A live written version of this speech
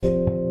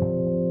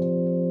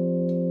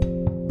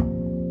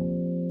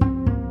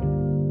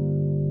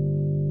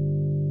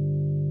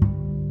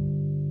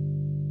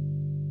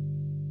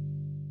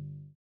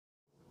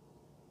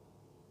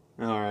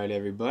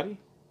everybody.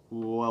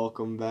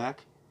 Welcome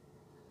back.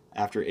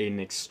 After an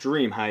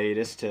extreme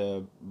hiatus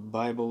to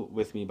Bible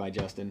with Me by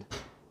Justin.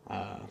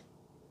 Uh,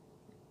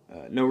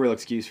 no real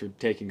excuse for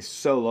taking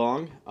so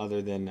long,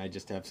 other than I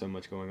just have so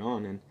much going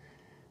on, and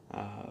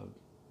uh,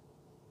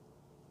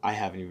 I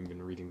haven't even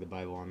been reading the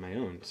Bible on my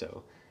own.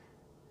 So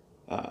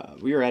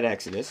we are at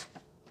Exodus.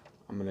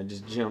 I'm going to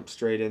just jump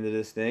straight into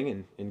this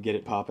thing and get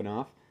it popping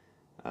off.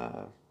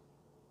 Uh,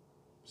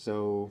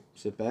 so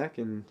sit back,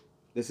 and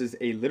this is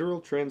a literal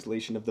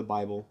translation of the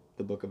Bible,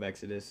 the book of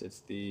Exodus.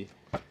 It's the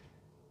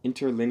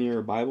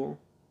Interlinear Bible,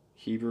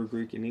 Hebrew,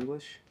 Greek, and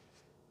English.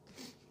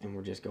 And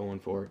we're just going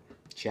for it.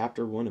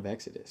 Chapter 1 of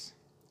Exodus.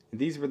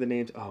 And these were the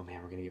names. Oh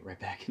man, we're going to get right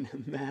back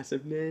into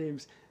massive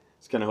names. I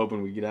was kind of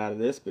hoping we'd get out of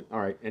this, but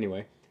alright,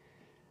 anyway.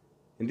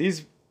 And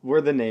these were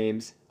the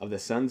names of the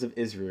sons of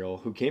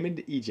Israel who came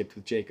into Egypt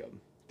with Jacob.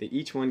 They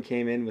each one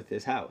came in with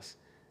his house.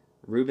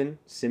 Reuben,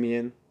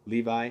 Simeon,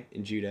 Levi,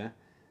 and Judah.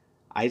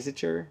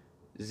 Issachar,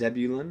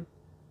 Zebulun,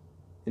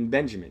 and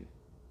Benjamin.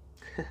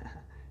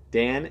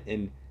 Dan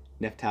and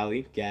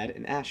Naphtali, Gad,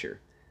 and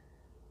Asher.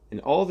 And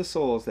all the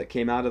souls that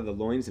came out of the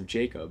loins of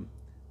Jacob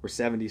were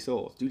 70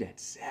 souls. Dude,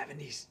 that's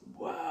 70.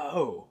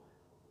 Whoa!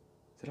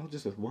 Is that all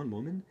just with one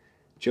woman?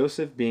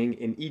 Joseph being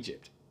in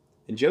Egypt.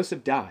 And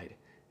Joseph died,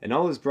 and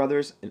all his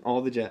brothers, and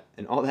all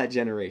that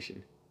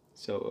generation.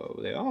 So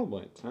they all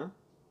went, huh?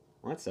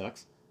 Well, that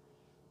sucks.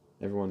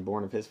 Everyone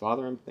born of his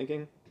father, I'm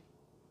thinking.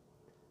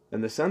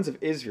 And the sons of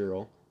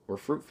Israel were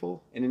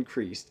fruitful and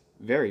increased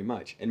very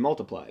much, and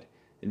multiplied,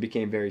 and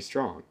became very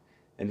strong.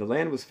 And the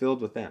land was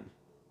filled with them.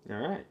 All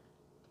right.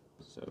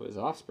 So his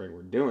offspring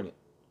were doing it.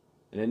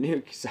 And a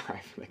new,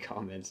 sorry for the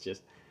comments,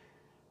 just,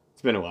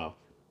 it's been a while.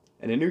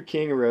 And a new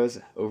king arose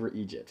over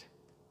Egypt,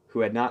 who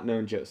had not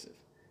known Joseph.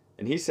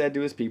 And he said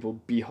to his people,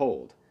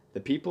 Behold, the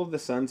people of the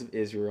sons of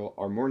Israel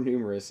are more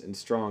numerous and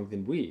strong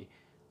than we.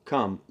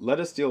 Come, let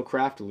us deal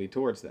craftily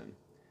towards them,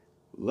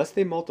 lest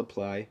they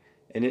multiply,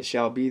 and it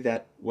shall be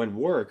that when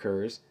war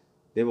occurs,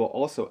 they will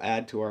also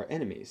add to our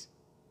enemies,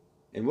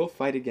 and will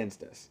fight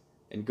against us,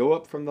 and go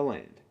up from the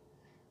land.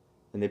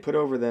 And they put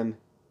over them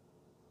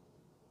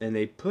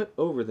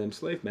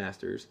slave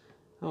masters.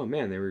 Oh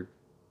man,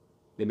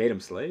 they made them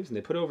slaves, and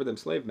they put over them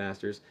slave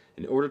masters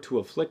in order to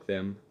afflict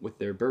them with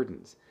their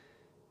burdens.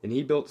 And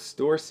he built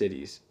store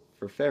cities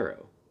for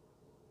Pharaoh.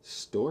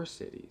 Store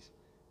cities?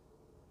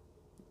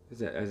 Is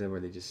that where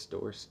they just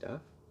store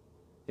stuff?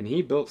 And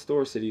he built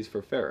store cities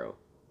for Pharaoh,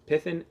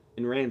 Pithom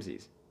and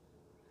Ramses.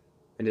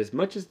 And as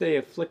much as they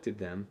afflicted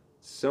them,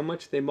 so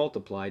much they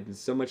multiplied, and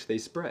so much they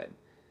spread.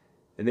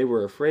 And they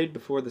were afraid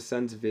before the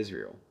sons of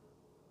Israel.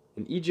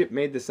 And Egypt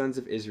made the sons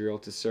of Israel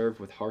to serve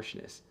with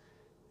harshness.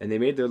 And they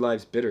made their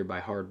lives bitter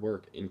by hard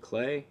work, in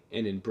clay,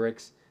 and in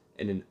bricks,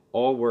 and in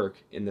all work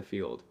in the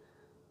field.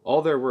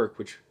 All their work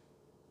which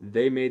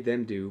they made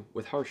them do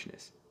with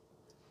harshness.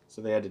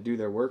 So they had to do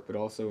their work, but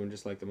also in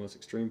just like the most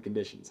extreme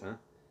conditions, huh?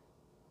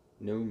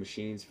 No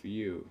machines for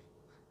you.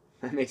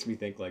 That makes me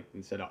think like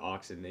instead of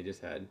oxen, they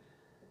just had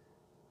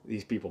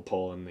these people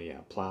pulling the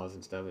plows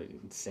and stuff.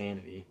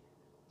 Insanity.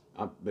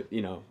 But,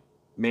 you know,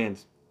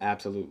 man's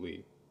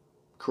absolutely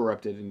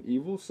corrupted and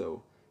evil,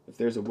 so if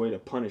there's a way to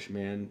punish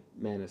man,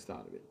 man has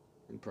thought of it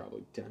and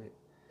probably done it.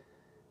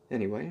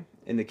 Anyway,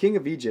 and the king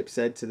of Egypt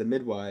said to the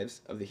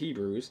midwives of the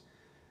Hebrews,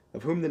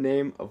 of whom the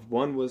name of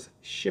one was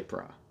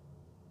Shiphrah,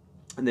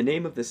 and the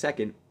name of the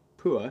second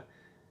Puah,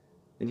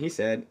 and he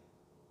said,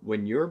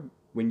 when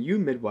you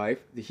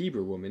midwife the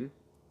Hebrew woman,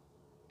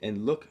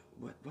 and look,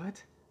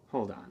 what?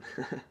 Hold on.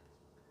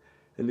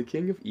 And the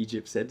king of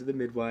Egypt said to the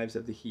midwives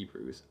of the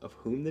Hebrews, of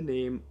whom the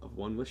name of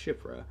one was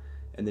Shiphrah,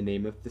 and the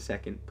name of the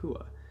second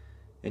Puah,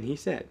 and he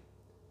said,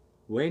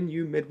 when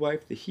you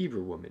midwife the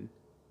Hebrew woman,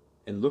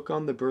 and look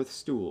on the birth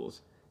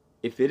stools,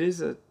 if it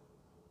is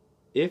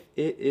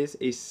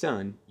a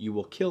son, you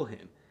will kill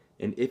him,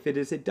 and if it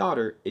is a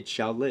daughter, it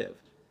shall live.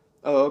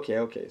 Oh,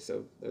 okay.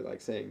 So they're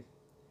like saying,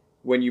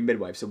 when you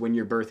midwife, so when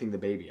you're birthing the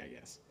baby, I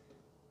guess.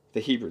 The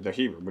Hebrew,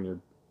 when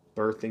you're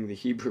birthing the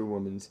Hebrew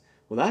woman's,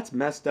 well, that's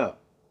messed up.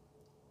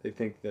 They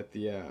think that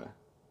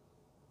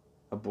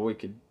a boy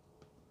could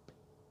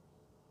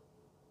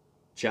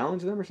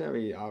challenge them or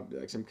something,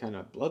 like some kind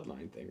of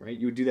bloodline thing, right?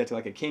 You would do that to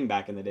like a king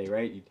back in the day,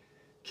 right? You'd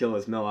kill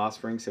his male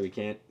offspring so they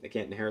can't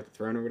inherit the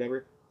throne or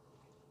whatever.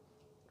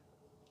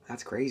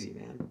 That's crazy,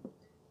 man.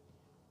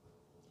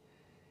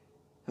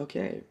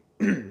 Okay.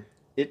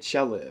 It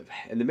shall live.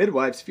 And the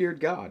midwives feared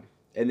God,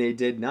 and they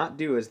did not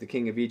do as the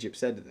king of Egypt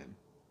said to them.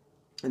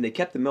 And they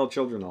kept the male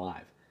children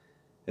alive.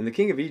 And the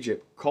king of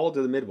Egypt called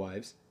to the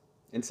midwives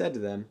and said to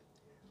them,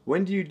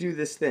 when do you do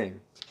this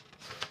thing?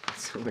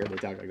 It's so weird they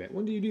talk like that.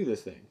 When do you do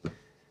this thing?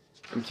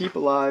 And keep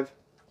alive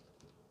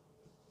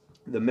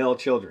the male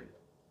children.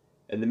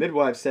 And the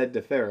midwives said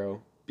to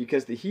Pharaoh,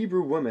 because the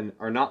Hebrew women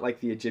are not like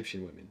the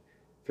Egyptian women,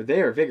 for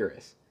they are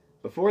vigorous.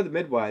 Before the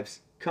midwives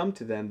come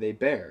to them, they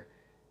bear.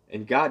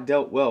 And God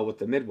dealt well with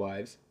the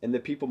midwives, and the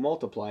people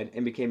multiplied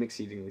and became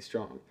exceedingly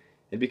strong.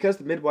 And because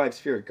the midwives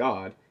feared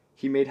God,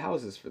 he made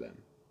houses for them.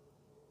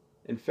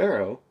 And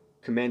Pharaoh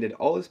commanded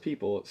all his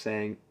people,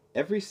 saying,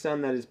 every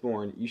son that is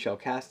born you shall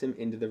cast him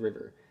into the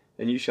river,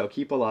 and you shall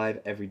keep alive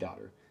every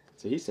daughter.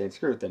 So he's saying,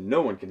 screw it, then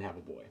no one can have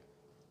a boy.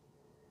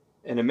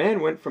 And a man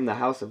went from the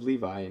house of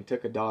Levi and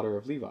took a daughter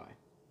of Levi.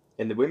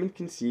 And the women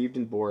conceived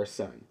and bore a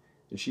son.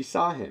 And she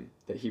saw him,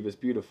 that he was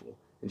beautiful,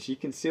 and she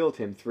concealed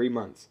him 3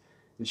 months.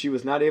 And she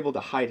was not able to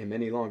hide him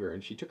any longer.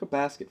 And she took a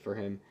basket for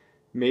him,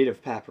 made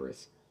of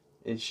papyrus,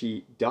 and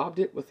she daubed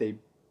it with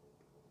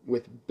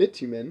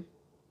bitumen,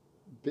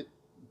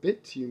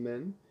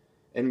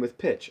 and with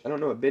pitch. I don't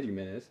know what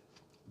bitumen is.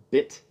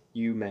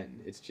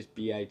 Bitumen. It's just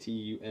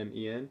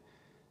bitumen.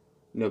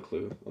 No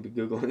clue. I'll be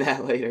googling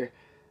that later.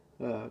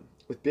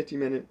 With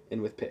bitumen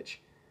and with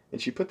pitch.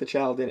 And she put the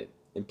child in it,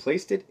 and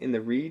placed it in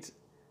the reeds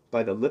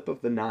by the lip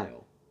of the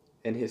Nile.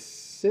 And his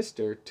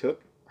sister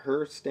took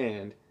her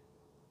stand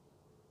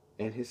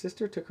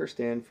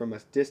from a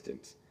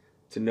distance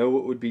to know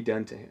what would be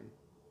done to him.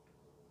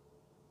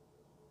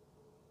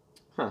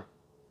 Huh.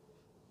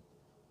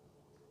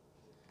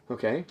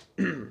 Okay.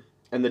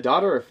 And the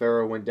daughter of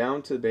Pharaoh went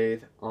down to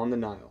bathe on the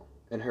Nile,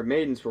 and her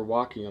maidens were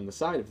walking on the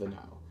side of the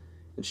Nile.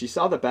 And she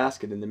saw the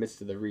basket in the midst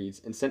of the reeds,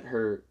 and sent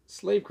her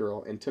slave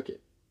girl, and took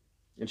it.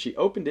 And she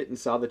opened it and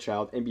saw the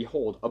child, and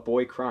behold, a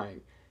boy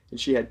crying. And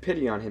she had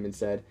pity on him, and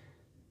said,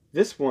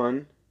 This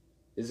one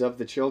is of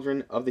the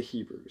children of the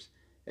Hebrews.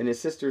 And his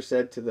sister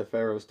said to the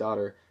Pharaoh's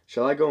daughter,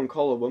 Shall I go and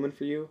call a woman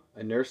for you,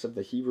 a nurse of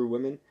the Hebrew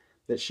women,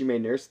 that she may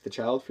nurse the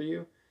child for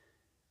you?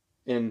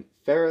 And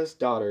Pharaoh's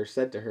daughter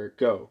said to her,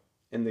 Go.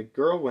 And the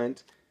girl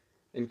went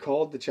and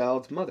called the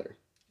child's mother.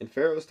 And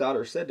Pharaoh's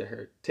daughter said to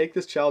her, Take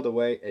this child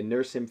away and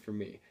nurse him for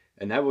me,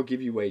 and I will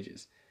give you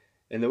wages.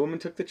 And the woman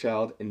took the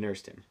child and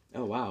nursed him.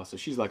 Oh, wow. So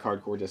she's like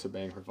hardcore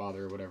disobeying her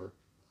father or whatever.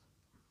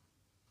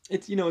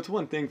 It's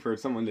one thing for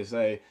someone to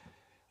say,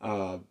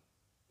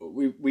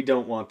 we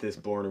don't want this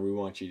born, or we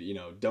want you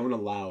to, don't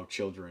allow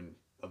children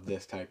of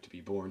this type to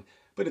be born.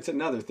 But it's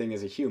another thing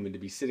as a human to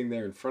be sitting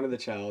there in front of the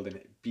child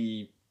and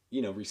be,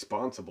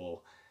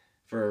 responsible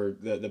for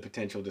the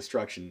potential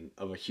destruction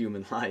of a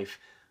human life,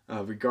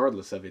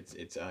 regardless of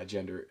its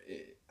gender.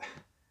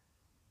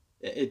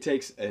 It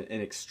takes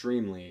an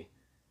extremely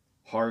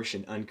harsh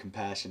and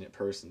uncompassionate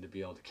person to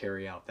be able to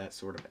carry out that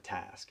sort of a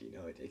task.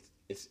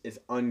 It's as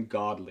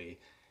ungodly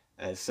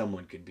as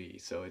someone could be.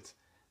 So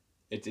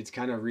it's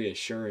kind of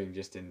reassuring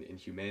just in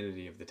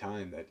humanity of the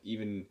time that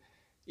even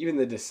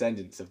the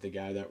descendants of the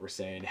guy that were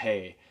saying,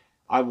 hey,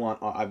 I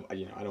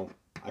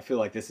feel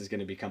like this is going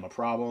to become a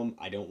problem.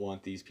 I don't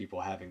want these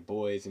people having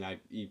boys, and I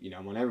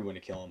want everyone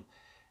to kill them.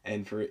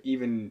 And for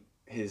even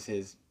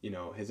his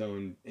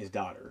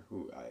daughter,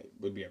 who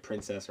would be a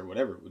princess or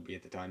whatever it would be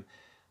at the time,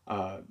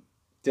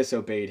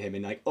 disobeyed him,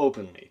 and like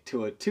openly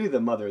to the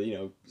mother,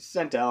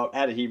 sent out,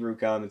 had a Hebrew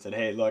come and said,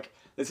 hey, look,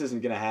 this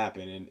isn't going to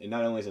happen. And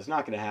not only is this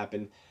not going to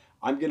happen,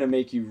 I'm going to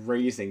make you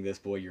raising this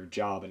boy your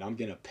job, and I'm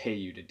going to pay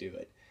you to do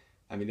it.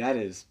 I mean, that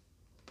is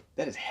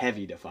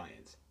heavy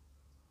defiance.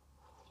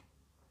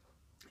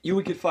 You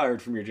would get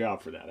fired from your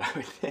job for that, I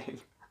would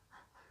think.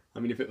 I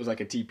mean, if it was like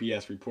a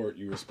TPS report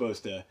you were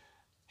supposed to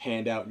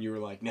hand out and you were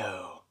like,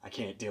 no, I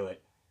can't do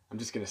it. I'm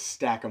just going to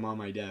stack them on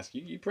my desk.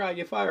 You'd probably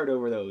get fired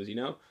over those,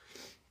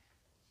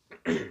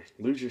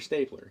 Lose your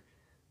stapler.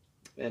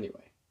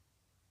 Anyway.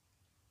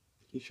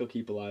 You shall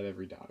keep alive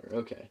every daughter.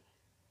 Okay.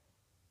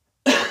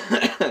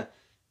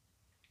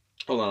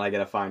 Hold on, I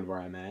gotta find where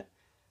I'm at.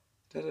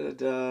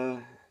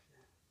 You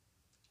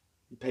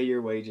pay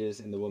your wages,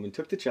 and the woman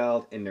took the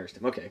child and nursed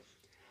him. Okay.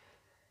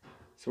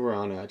 So we're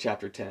on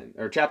chapter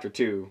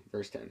 2,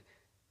 verse 10.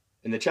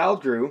 And the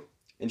child grew,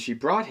 and she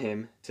brought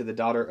him to the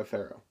daughter of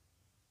Pharaoh.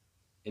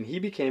 And he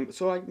became,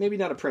 maybe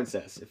not a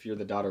princess if you're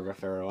the daughter of a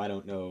Pharaoh. I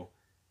don't know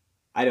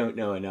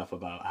enough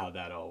about how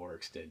that all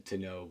works to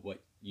know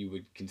what you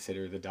would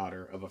consider the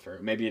daughter of a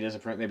Pharaoh. Maybe it is a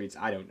prince, maybe it's,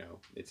 I don't know.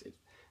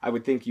 I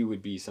would think you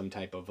would be some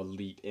type of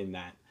elite in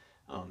that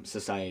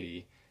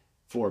society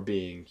for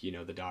being,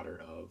 the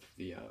daughter of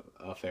the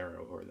a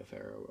Pharaoh or the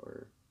Pharaoh,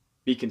 or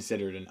be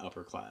considered an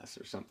upper class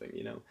or something,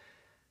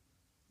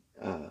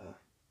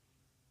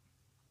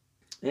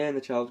 And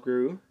the child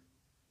grew,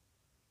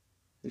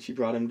 and she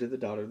brought him to the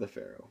daughter of the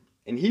Pharaoh.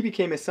 And he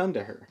became a son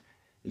to her,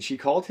 and she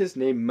called his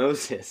name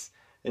Moses,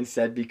 and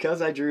said,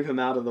 because I drew him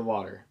out of the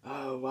water.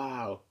 Oh,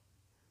 wow.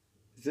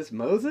 Is this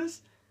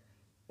Moses?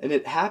 And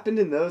it happened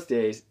in those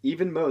days,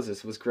 even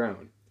Moses was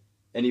grown.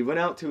 And he went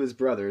out to his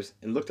brothers,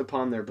 and looked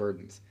upon their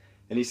burdens.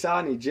 And he saw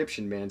an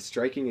Egyptian man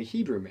striking a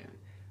Hebrew man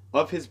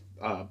of his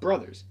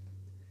brothers.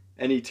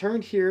 And he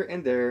turned here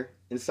and there,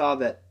 and saw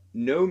that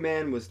no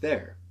man was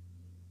there.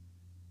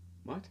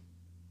 What?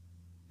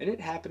 And it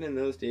happened in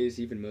those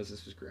days, even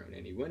Moses was grown.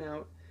 And he went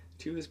out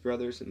to his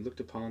brothers, and looked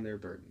upon their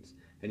burdens.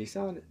 And he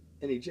saw an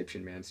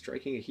Egyptian man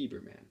striking a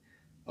Hebrew man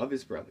of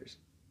his brothers.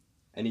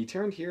 And he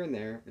turned here and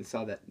there, and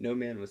saw that no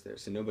man was there.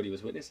 So nobody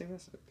was witnessing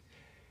this?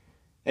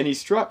 And he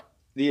struck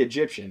the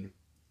Egyptian,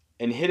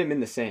 and hit him in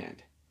the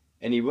sand.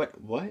 And he went,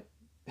 what?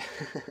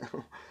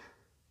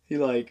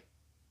 He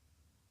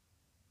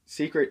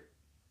secret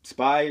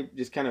spy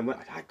just kind of went,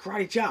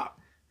 karate chop.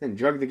 Then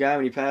drugged the guy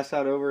when he passed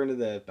out over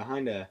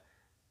behind a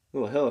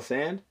little hill of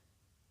sand.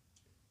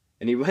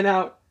 And he went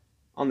out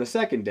on the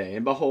second day,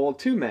 and behold,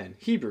 2 men,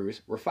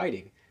 Hebrews, were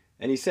fighting.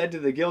 And he said to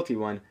the guilty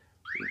one,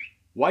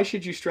 why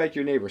should you strike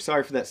your neighbor?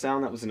 Sorry for that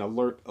sound. That was an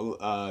alert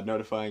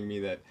notifying me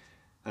that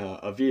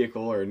a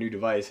vehicle or a new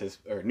device has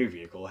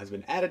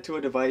been added to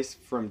a device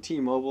from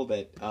T-Mobile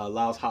that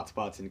allows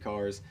hotspots in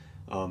cars.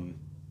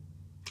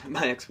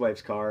 My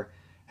ex-wife's car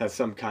has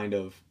some kind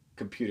of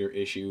computer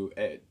issue.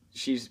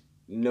 She's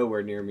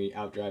nowhere near me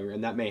out driving,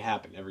 and that may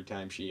happen every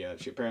time she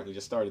apparently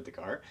just started the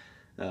car.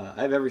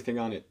 I have everything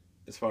on it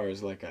as far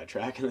as like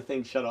tracking the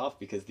thing shut off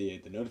because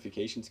the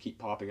notifications keep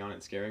popping on it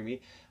and scaring me.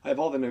 I have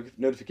all the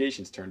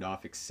notifications turned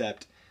off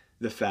except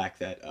the fact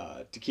that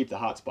to keep the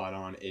hotspot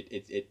on,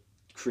 it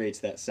creates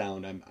that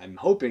sound. I'm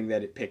hoping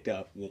that it picked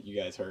up and that you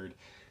guys heard,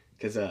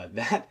 because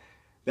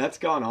that's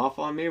gone off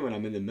on me when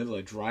I'm in the middle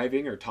of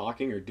driving or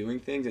talking or doing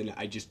things, and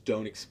I just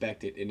don't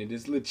expect it, and it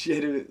has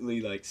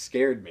legitimately like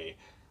scared me.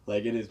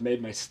 Like, it has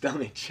made my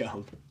stomach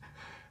jump.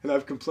 And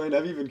I've complained.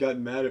 I've even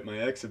gotten mad at my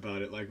ex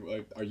about it. Like,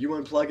 are you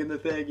unplugging the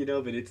thing? You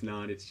know, but it's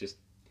not. It's just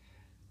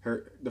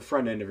the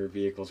front end of her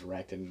vehicle's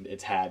wrecked, and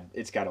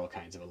it's got all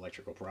kinds of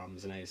electrical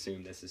problems. And I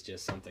assume this is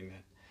just something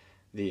that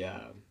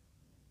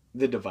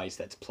the device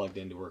that's plugged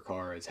into her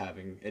car is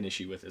having an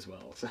issue with as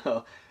well.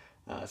 So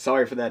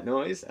sorry for that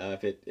noise.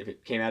 If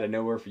it came out of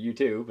nowhere for you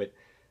too, but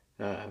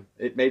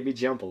it made me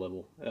jump a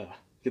little.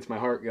 Gets my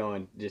heart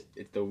going. Just,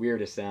 it's the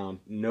weirdest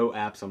sound. No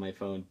apps on my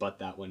phone but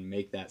that one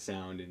make that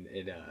sound, and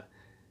it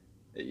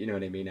you know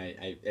what I mean?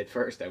 I at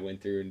first I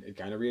went through and it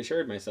kind of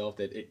reassured myself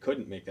that it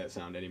couldn't make that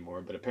sound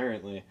anymore, but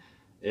apparently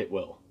it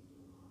will.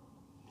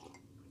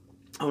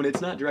 Oh, and it's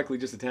not directly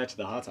just attached to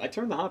the hotspot. I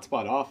turned the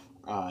hotspot off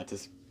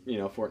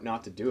for it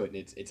not to do it.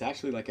 And it's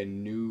actually like a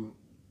new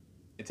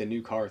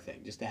car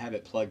thing. Just to have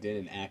it plugged in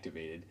and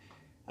activated,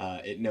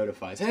 it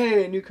notifies,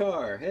 hey, a new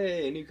car,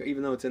 hey, a new car,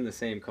 even though it's in the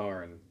same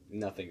car and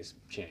nothing's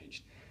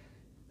changed.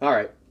 All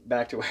right,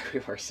 back to where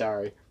we were.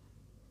 Sorry.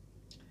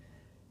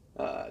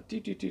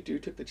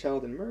 Took the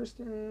child and immersed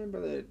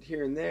brother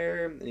here and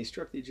there, and he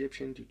struck the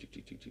Egyptian.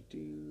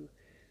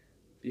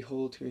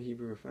 Behold, to a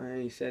Hebrew,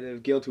 he said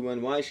of guilty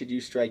one, why should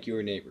you strike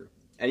your neighbor?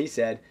 And he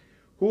said,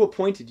 who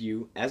appointed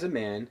you as a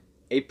man,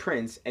 a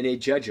prince, and a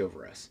judge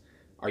over us?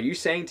 Are you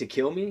saying to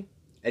kill me,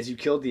 as you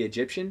killed the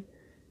Egyptian?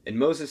 And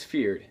Moses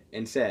feared,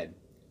 and said,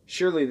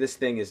 surely this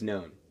thing is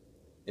known.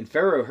 And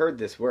Pharaoh heard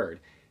this word,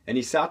 and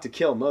he sought to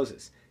kill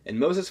Moses. And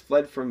Moses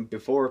fled from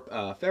before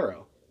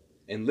Pharaoh,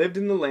 and lived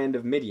in the land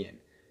of Midian,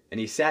 and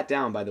he sat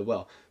down by the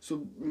well.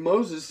 So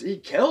Moses, he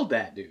killed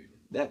that dude.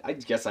 That, I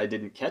guess I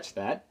didn't catch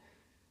that.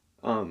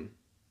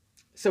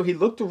 So he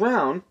looked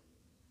around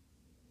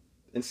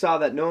and saw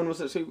that no one was.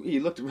 So he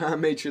looked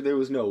around, made sure there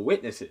was no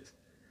witnesses,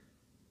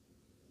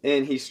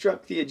 and he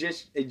struck the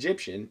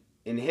Egyptian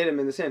and hit him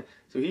in the sand.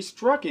 So he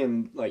struck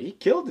him, like he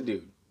killed the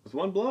dude with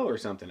one blow or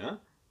something, huh?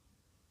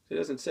 So it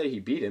doesn't say he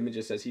beat him. It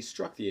just says he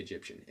struck the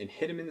Egyptian and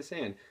hit him in the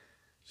sand.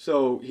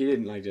 So he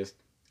didn't like just.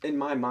 In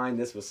my mind,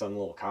 this was some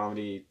little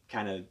comedy,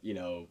 kind of,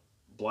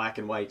 black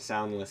and white,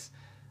 soundless,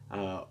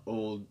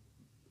 old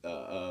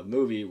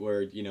movie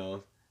where,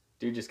 dude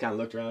just kind of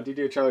looked around.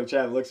 Dude, Charlie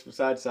Chad looks from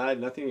side to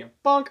side, nothing,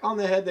 bonk on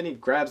the head. Then he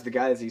grabs the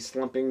guy as he's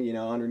slumping,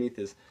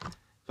 underneath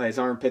by his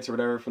armpits or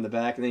whatever from the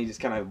back. And then he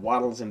just kind of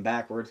waddles him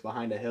backwards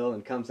behind a hill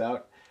and comes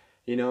out,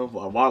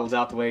 waddles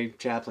out the way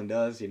Chaplin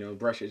does,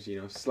 brushes,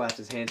 slaps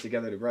his hands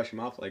together to brush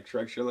him off, like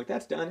shrugs, like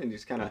that's done, and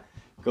just kind of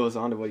goes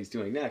on to what he's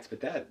doing next. But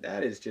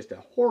that is just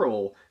a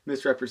horrible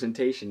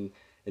misrepresentation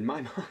in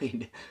my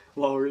mind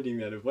while reading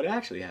that of what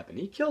actually happened.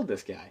 He killed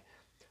this guy.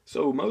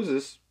 So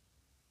Moses,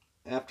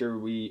 after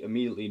we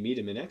immediately meet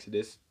him in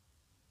Exodus,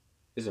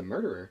 is a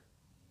murderer.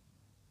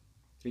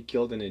 He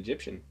killed an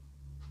Egyptian.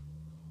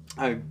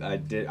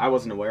 I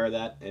wasn't aware of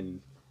that,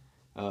 and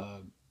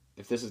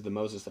if this is the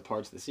Moses that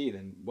parts the sea,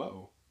 then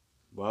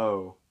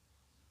whoa.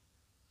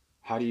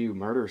 How do you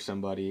murder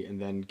somebody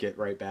and then get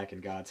right back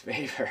in God's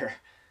favor?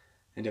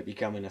 End up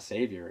becoming a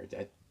savior?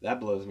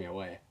 That blows me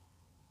away.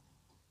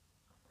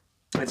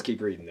 Let's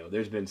keep reading, though.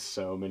 There's been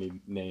so many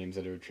names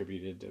that are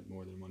attributed to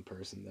more than one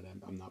person that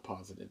I'm not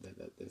positive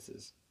that this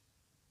is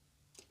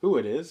who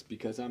it is,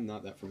 because I'm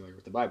not that familiar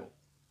with the Bible.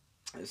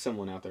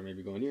 Someone out there may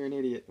be going, you're an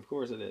idiot. Of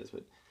course it is,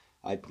 but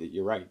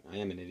you're right. I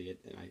am an idiot,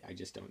 and I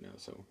just don't know.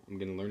 So I'm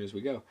going to learn as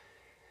we go.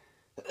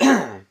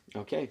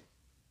 Okay.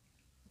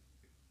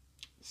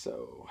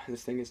 So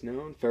this thing is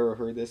known. Pharaoh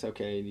heard this.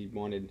 Okay, and he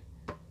wanted,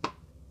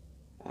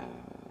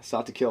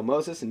 sought to kill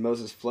Moses, and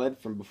Moses fled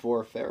from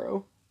before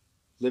Pharaoh,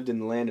 lived in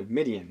the land of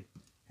Midian,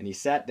 and he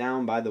sat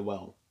down by the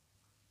well.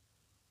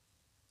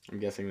 I'm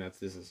guessing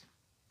this is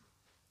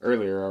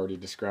earlier already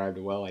described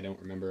a well I don't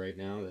remember right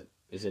now that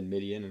is in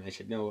Midian, and I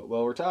should know what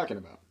well we're talking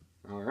about.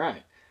 All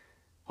right.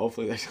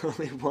 Hopefully there's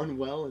only one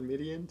well in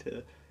Midian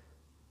to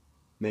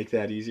make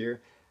that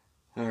easier.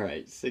 All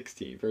right,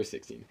 verse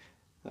 16,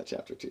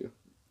 chapter 2.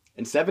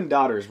 And 7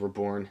 daughters were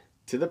born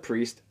to the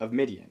priest of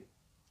Midian,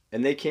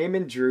 and they came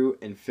and drew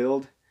and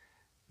filled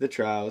the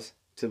troughs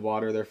to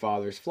water their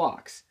father's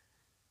flocks.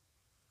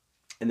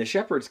 And the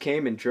shepherds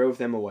came and drove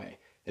them away,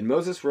 and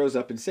Moses rose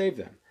up and saved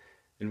them,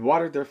 and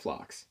watered their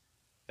flocks.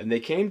 And they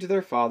came to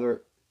their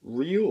father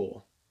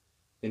Reuel.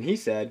 And he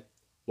said,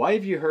 Why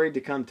have you hurried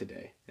to come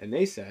today? And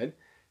they said,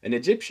 An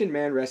Egyptian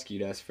man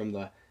rescued us from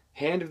the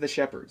hand of the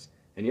shepherds,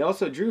 and he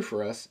also drew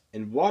for us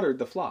and watered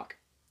the flock.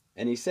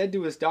 And he said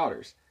to his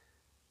daughters,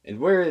 And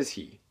where is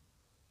he?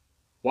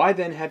 Why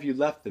then have you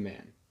left the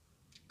man?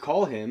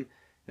 Call him,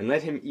 and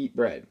let him eat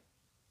bread.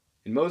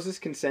 And Moses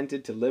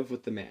consented to live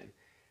with the man.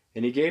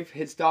 And he gave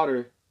his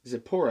daughter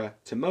Zipporah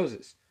to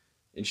Moses,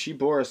 and she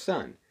bore a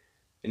son.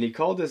 And he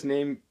called his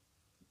name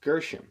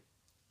Gershom,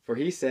 for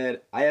he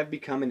said, I have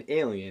become an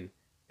alien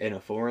in a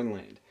foreign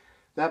land.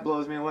 That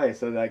blows me away.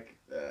 So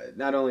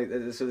not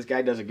only, so this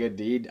guy does a good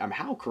deed.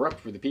 How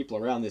corrupt were the people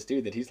around this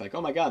dude that he's like,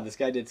 oh my God, this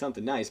guy did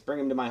something nice. Bring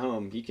him to my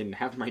home. He can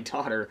have my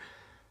daughter.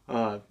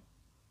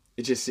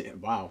 It just,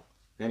 wow.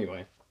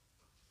 Anyway,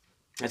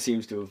 that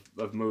seems to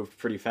have moved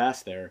pretty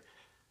fast there.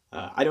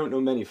 I don't know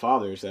many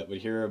fathers that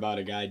would hear about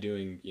a guy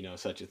doing,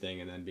 such a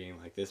thing and then being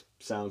like, this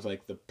sounds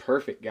like the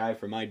perfect guy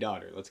for my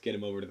daughter. Let's get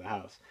him over to the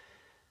house.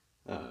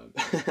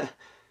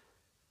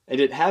 And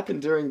it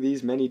happened during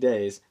these many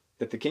days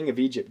that the king of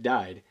Egypt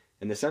died,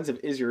 and the sons of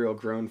Israel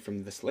groaned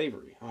from the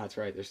slavery. Oh, that's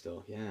right, they're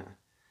still, yeah.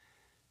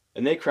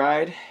 And they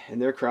cried,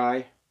 and their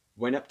cry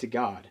went up to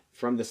God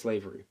from the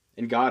slavery.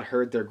 And God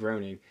heard their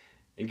groaning.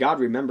 And God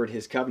remembered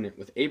his covenant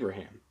with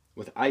Abraham,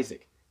 with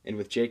Isaac, and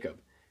with Jacob.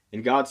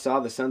 And God saw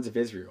the sons of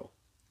Israel,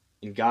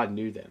 and God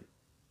knew them.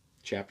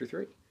 Chapter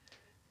 3.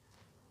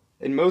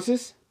 And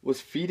Moses was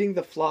feeding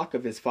the flock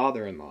of his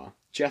father-in-law,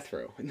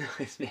 Jethro.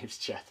 His name's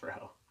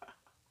Jethro.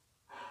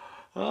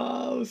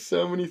 Oh,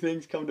 so many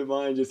things come to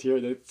mind just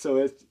here. So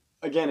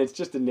it's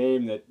just a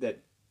name that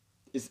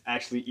is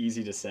actually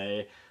easy to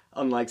say,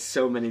 unlike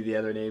so many of the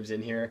other names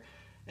in here.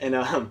 And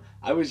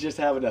I was just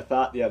having a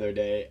thought the other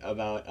day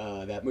about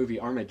that movie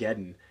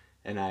Armageddon.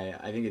 And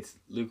I think it's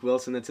Luke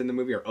Wilson that's in the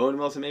movie, or Owen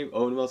Wilson maybe,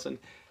 Owen Wilson.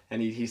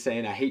 And he's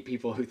saying, I hate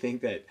people who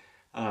think that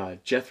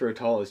Jethro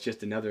Tull is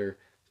just another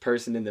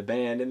person in the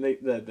band. And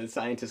the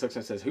scientist looks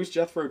and says, who's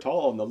Jethro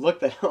Tull? And the look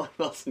that Owen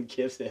Wilson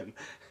gives him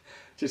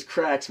just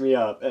cracks me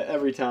up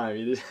every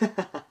time.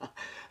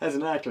 As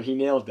an actor, he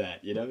nailed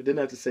that, Didn't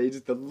have to say,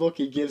 just the look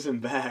he gives him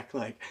back,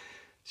 like,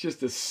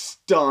 just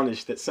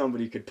astonished that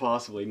somebody could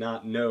possibly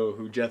not know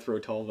who Jethro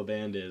Tull the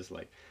band is.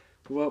 Like,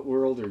 what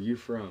world are you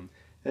from?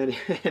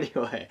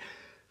 Anyway,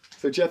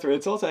 so Jethro,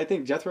 it's also, I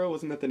think Jethro,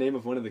 wasn't that the name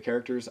of one of the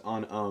characters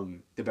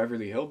on the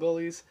Beverly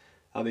Hillbillies?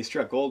 How They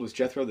Struck Gold, was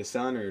Jethro the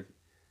son, or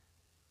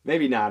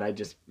maybe not,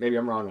 maybe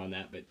I'm wrong on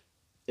that, but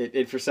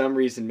it for some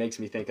reason makes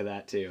me think of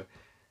that too.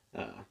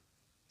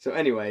 So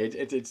anyway,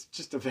 it's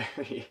just a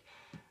very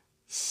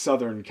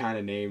southern kind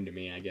of name to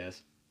me, I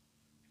guess.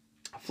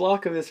 A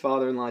flock of his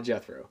father-in-law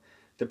Jethro,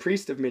 the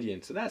priest of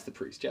Midian. So that's the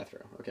priest,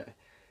 Jethro. Okay.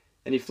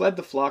 And he fled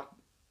the flock,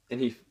 and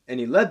he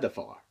led the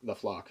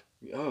flock.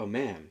 Oh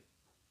man.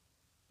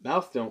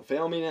 Mouth don't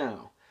fail me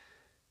now.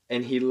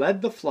 And he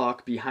led the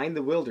flock behind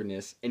the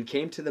wilderness and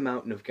came to the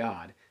mountain of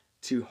God,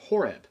 to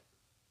Horeb.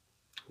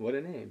 What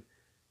a name.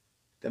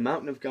 The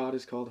mountain of God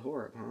is called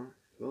Horeb, huh?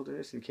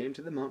 Wilderness, and came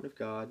to the mountain of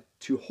God,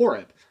 to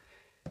Horeb.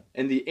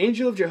 And the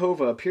angel of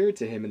Jehovah appeared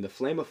to him in the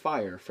flame of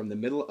fire from the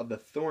middle of the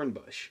thorn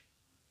bush.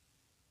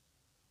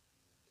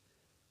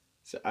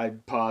 So I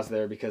pause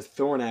there because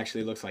thorn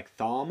actually looks like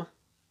thom.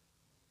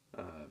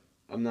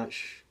 I'm not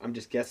I'm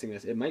just guessing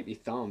this. It might be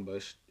thom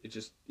bush. It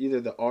just, either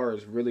the R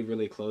is really,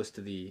 really close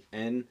to the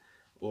N,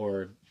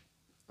 or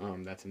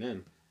that's an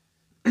M.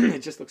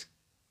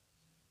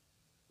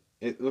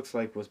 It looks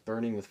like was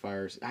burning with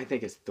fires. I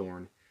think it's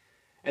thorn.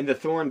 And the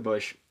thorn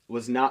bush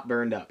was not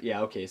burned up.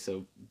 Yeah, okay,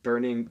 so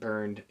burning,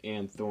 burned,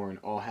 and thorn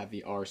all have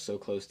the R so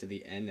close to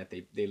the N that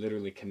they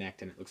literally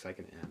connect and it looks like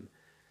an M.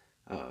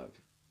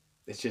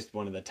 It's just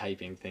one of the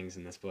typing things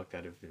in this book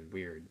that have been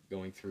weird,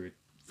 going through it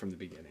from the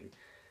beginning.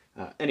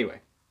 Anyway,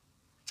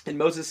 and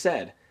Moses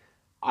said,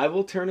 I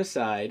will turn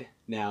aside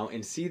now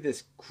and see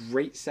this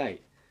great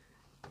sight,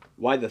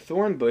 why the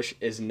thorn bush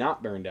is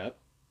not burned up.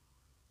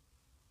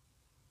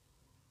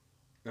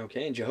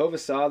 Okay, and Jehovah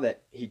saw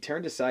that he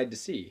turned aside to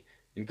see,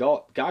 and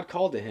God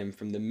called to him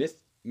from the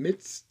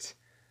midst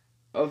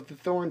of the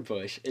thorn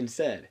bush and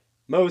said,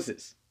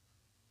 Moses,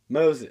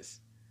 Moses.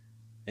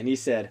 And he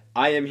said,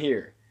 I am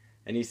here.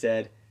 And he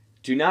said,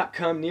 do not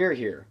come near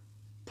here.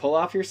 Pull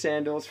off your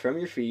sandals from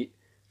your feet,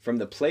 from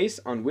the place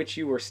on which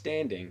you are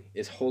standing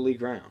is holy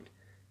ground.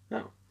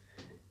 No.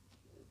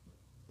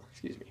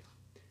 Excuse me.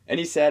 And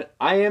he said,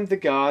 I am the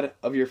God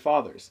of your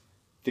fathers,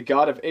 the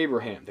God of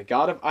Abraham, the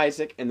God of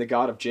Isaac, and the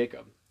God of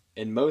Jacob.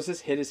 And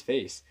Moses hid his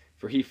face,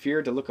 for he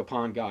feared to look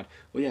upon God.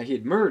 Well, yeah, he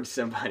had murdered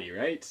somebody,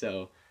 right?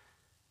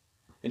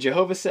 And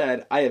Jehovah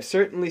said, I have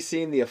certainly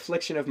seen the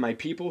affliction of my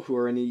people who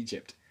are in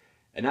Egypt,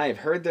 and I have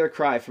heard their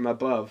cry from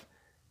above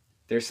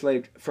their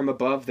slave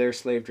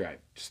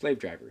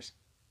drivers.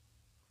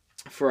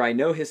 For I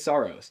know his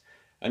sorrows,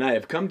 and I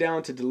have come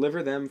down to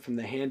deliver them from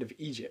the hand of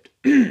Egypt,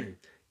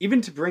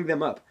 even to bring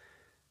them up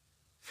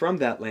from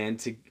that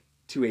land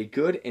to a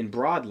good and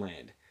broad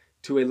land,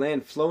 to a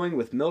land flowing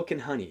with milk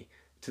and honey,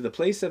 to the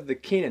place of the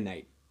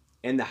Canaanite,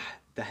 and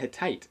the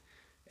Hittite,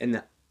 and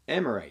the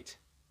Amorite,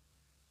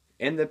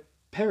 and the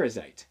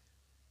Perizzite.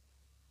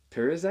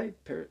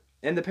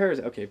 And the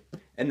Perizzite, okay.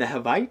 And the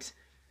Hivite,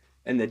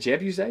 and the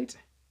Jebusite.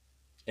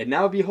 And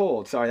now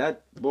behold,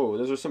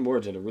 those are some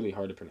words that are really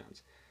hard to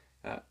pronounce.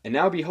 And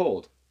now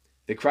behold,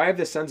 the cry of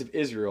the sons of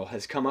Israel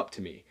has come up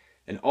to me,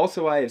 and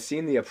also I have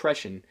seen the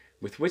oppression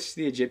with which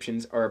the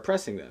Egyptians are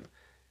oppressing them.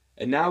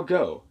 And now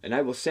go, and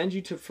I will send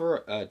you to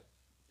Pharaoh,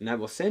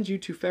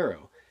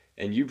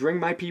 and you bring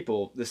my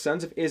people, the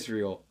sons of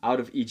Israel, out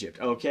of Egypt.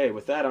 Okay,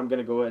 with that, I'm going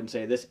to go ahead and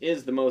say this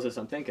is the Moses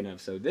I'm thinking of.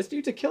 So this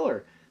dude's a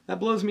killer. That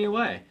blows me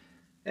away.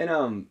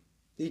 And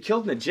he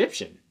killed an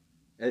Egyptian.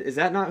 Is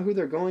that not who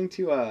they're going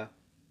to?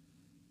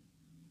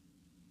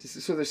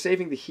 So they're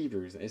saving the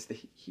Hebrews.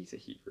 He's a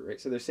Hebrew,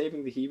 right? So they're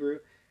saving the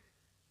Hebrews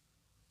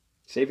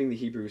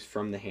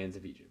from the hands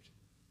of Egypt.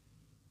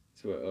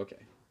 So okay,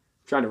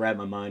 I'm trying to wrap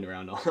my mind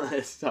around all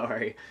this.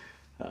 Sorry.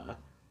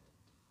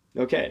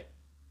 Okay.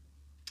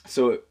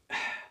 So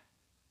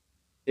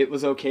it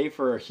was okay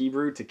for a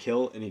Hebrew to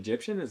kill an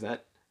Egyptian? Is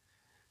that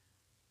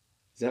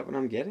what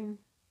I'm getting?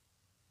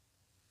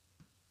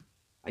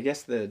 I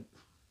guess the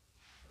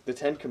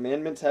Ten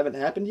Commandments haven't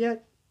happened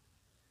yet?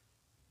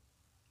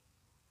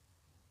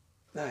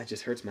 It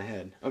just hurts my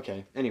head.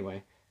 Okay,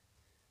 anyway.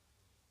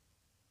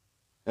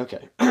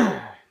 Okay.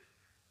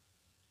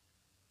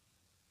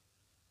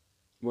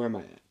 Where am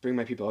I at? Bring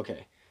my people.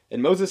 Okay.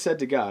 And Moses said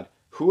to God,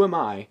 "Who am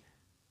I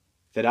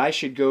that I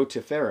should go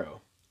to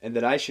Pharaoh, and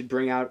that I should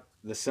bring out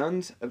the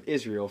sons of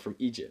Israel from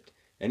Egypt?"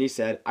 And he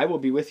said, "I will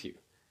be with you.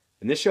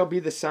 And this shall be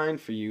the sign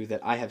for you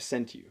that I have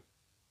sent you.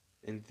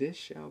 And this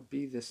shall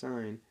be the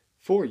sign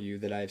for you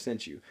that I have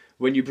sent you.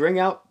 When you bring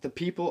out the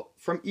people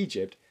from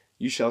Egypt,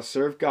 you shall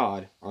serve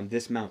God on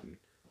this mountain."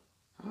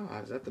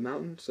 Is that the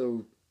mountain?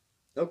 So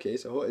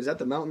is that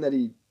the mountain that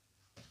he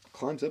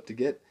climbs up to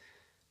get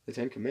the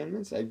Ten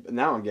Commandments?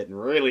 Now I'm getting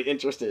really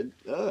interested.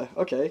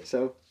 Okay,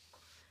 so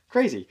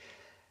crazy.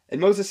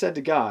 And Moses said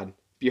to God,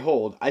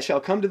 "Behold, I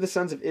shall come to the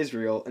sons of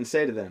Israel and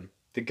say to them,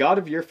 the God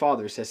of your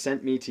fathers has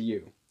sent me to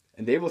you.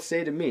 And they will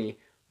say to me,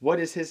 what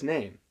is his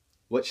name?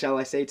 What shall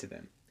I say to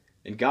them?"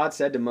 And God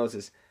said to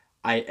Moses,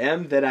 "I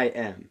am that I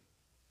am."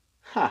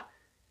 Ha!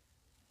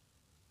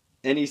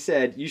 And he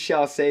said, "You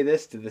shall say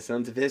this to the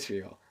sons of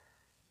Israel,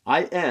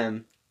 I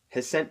am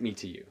has sent me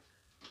to you."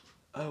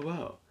 Oh,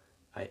 wow.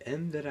 I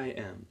am that I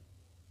am.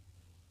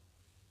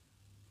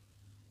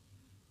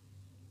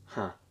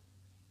 Huh.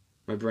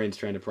 My brain's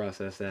trying to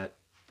process that.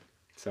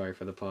 Sorry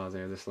for the pause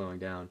there, they're slowing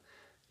down.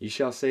 "You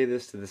shall say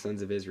this to the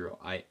sons of Israel,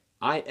 I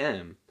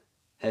am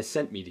has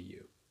sent me to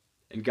you."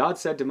 And God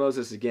said to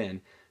Moses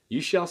again,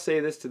 "You shall say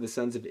this to the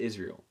sons of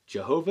Israel,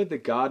 Jehovah, the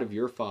God of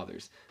your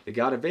fathers, the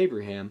God of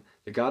Abraham,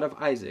 the God of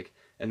Isaac,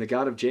 and the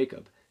God of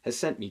Jacob, has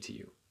sent me to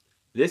you.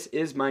 This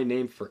is my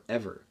name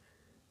forever,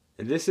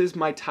 and this is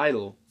my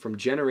title from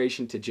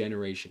generation to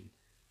generation.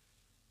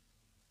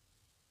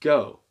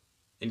 Go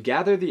and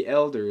gather the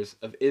elders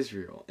of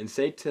Israel, and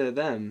say to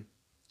them,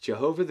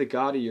 Jehovah, the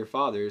God of your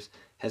fathers,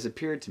 has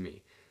appeared to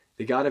me,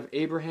 the God of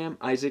Abraham,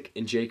 Isaac,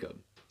 and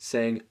Jacob,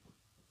 saying,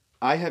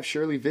 I have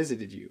surely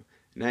visited you,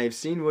 and I have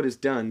seen what is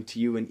done to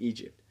you in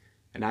Egypt.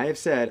 And I have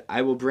said,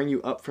 I will bring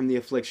you up from the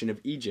affliction of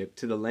Egypt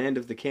to the land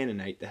of the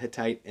Canaanite, the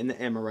Hittite, and the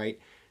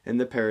Amorite,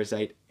 and the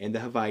Perizzite, and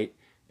the Hivite,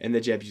 and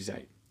the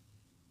Jebusite,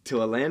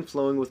 to a land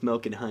flowing with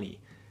milk and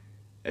honey.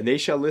 And they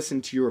shall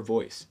listen to your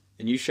voice,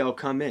 and you shall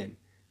come in."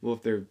 Well,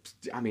 if they're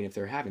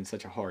having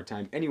such a hard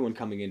time, anyone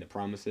coming into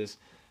promises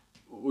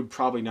would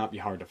probably not be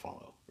hard to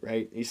follow,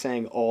 right? He's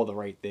saying all the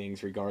right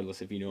things,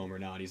 regardless if you know him or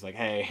not. He's like,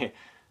 hey,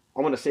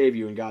 I want to save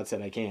you, and God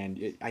said I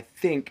can. I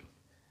think,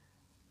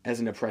 as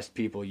an oppressed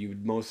people, you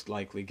would most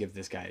likely give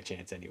this guy a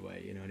chance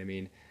anyway, you know what I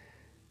mean?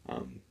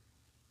 "And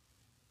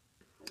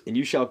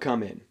you shall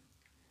come in,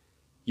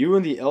 you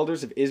and the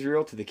elders of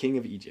Israel, to the king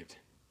of Egypt.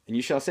 And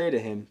you shall say to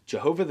him,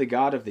 Jehovah, the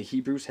God of the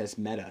Hebrews, has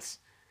met us.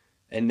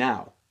 And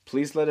now,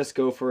 please let us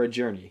go for a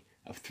journey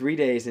of 3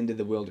 days into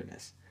the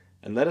wilderness,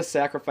 and let us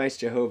sacrifice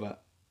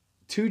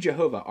to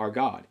Jehovah our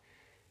God.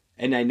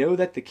 And I know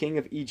that the king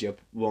of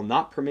Egypt will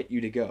not permit you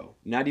to go,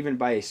 not even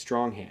by a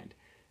strong hand.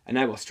 And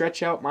I will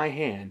stretch out my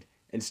hand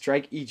and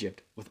strike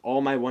Egypt with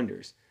all my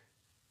wonders,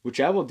 which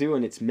I will do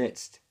in its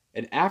midst.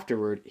 And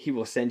afterward he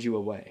will send you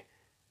away.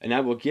 And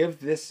I will give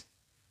this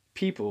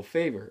people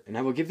favor, in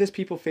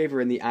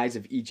the eyes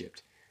of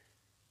Egypt.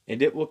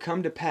 And it will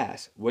come to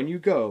pass, when you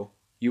go,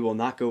 you will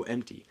not go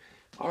empty."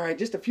 All right,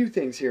 just a few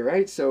things here,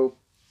 right? So,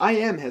 I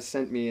am has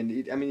sent me, and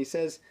he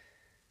says,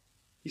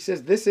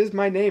 this is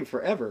my name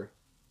forever.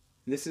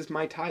 This is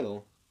my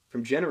title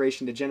from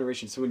generation to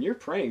generation. So when you're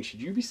praying,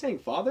 should you be saying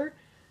Father,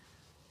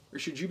 or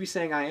should you be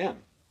saying I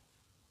am?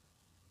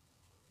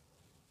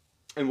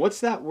 And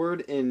what's that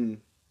word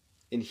in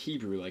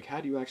Hebrew? Like,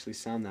 how do you actually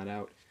sound that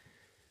out?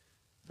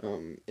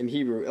 In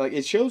Hebrew, like,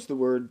 it shows the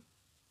word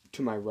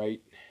to my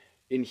right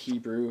in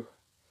Hebrew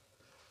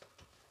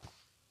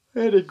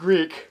and in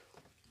Greek,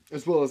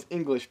 as well as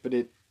English, but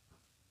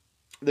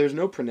there's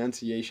no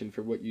pronunciation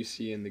for what you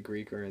see in the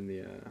Greek or in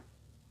the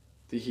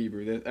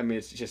Hebrew.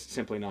 It's just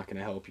simply not going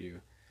to help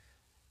you.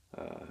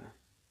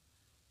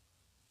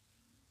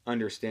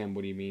 understand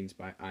what he means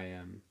by I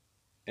am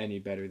any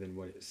better than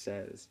what it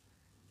says.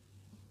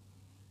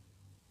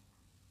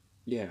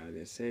 Yeah,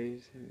 it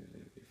says,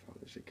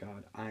 Father said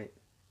God, I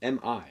am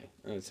I.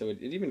 So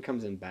it even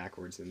comes in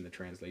backwards in the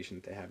translation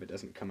that they have. It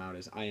doesn't come out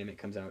as I am, it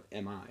comes out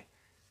am I.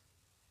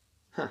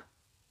 Huh.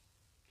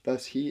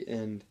 Thus he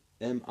and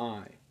am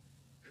I,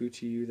 who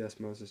to you, thus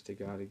Moses to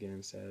God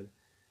again said,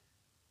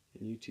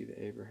 and you to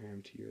the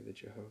Abraham, to you the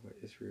Jehovah,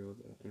 Israel,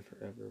 and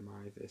forever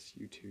my this,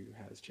 you too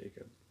has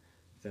Jacob,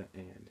 the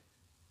and.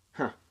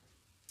 Huh.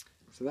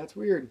 So that's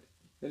weird.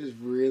 That is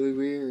really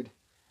weird.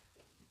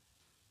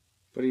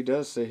 But he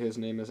does say his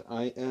name is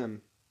I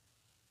am.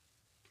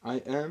 I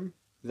am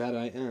that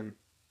I am.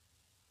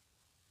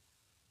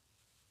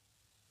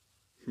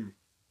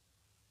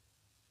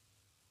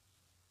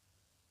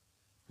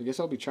 I guess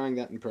I'll be trying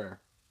that in prayer.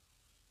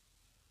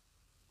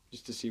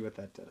 Just to see what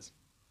that does.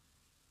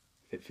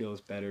 If it feels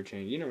better,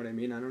 change. You know what I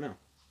mean? I don't know.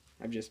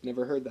 I've just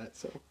never heard that,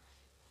 so.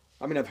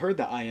 I mean, I've heard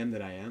the I am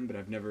that I am, but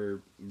I've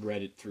never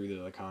read it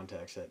through the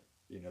context that,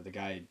 the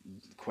guy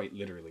quite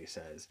literally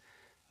says,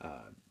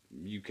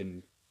 you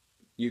can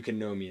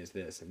know me as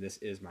this, and this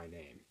is my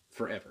name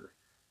forever.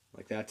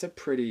 Like, that's a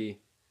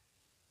pretty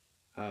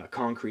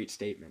concrete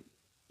statement,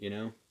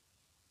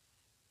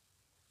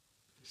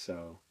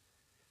 So,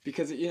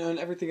 because, and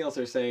everything else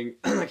they're saying,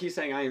 like he's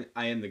saying,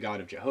 I am the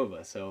God of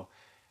Jehovah. So,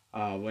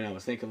 when I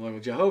was thinking, well,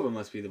 Jehovah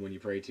must be the one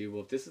you pray to.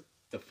 Well, if this is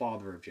the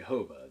Father of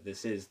Jehovah,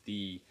 this is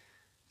the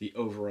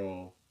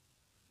overall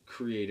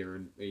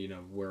creator,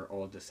 where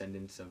all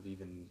descendants of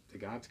even the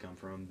gods come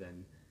from,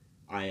 then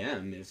I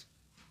am is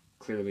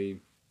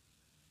clearly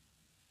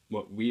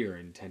what we are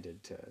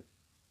intended to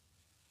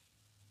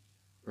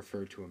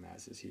refer to him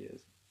as he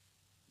is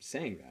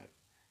saying that.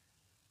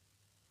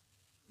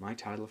 My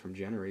title from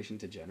generation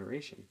to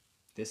generation.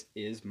 This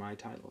is my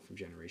title from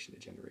generation to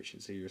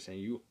generation. So you're saying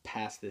you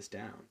pass this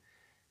down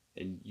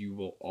and you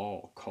will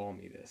all call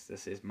me this.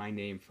 This is my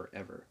name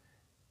forever.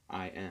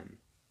 I am.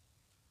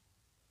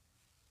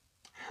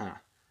 Huh.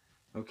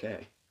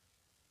 Okay.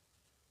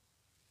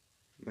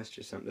 That's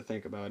just something to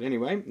think about.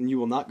 Anyway, and you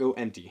will not go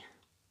empty.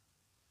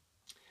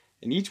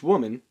 And each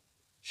woman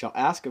shall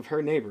ask of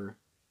her neighbor,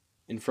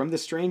 and from the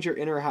stranger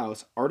in her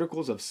house,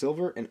 articles of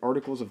silver and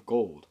articles of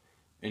gold,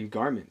 and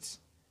garments.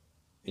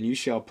 And you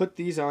shall put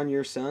these on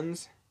your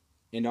sons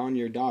and on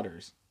your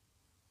daughters,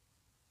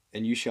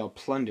 and you shall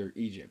plunder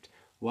Egypt.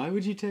 Why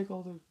would you take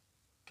all their...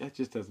 That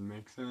just doesn't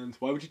make sense.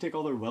 Why would you take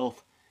all their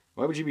wealth?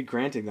 Why would you be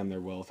granting them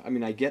their wealth? I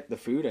mean, I get the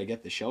food, I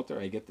get the shelter,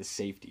 I get the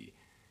safety.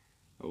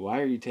 But why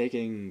are you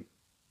taking...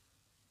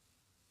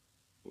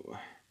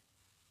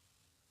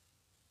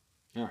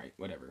 Alright,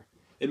 whatever.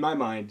 In my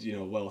mind,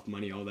 wealth,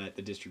 money, all that,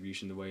 the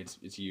distribution, the way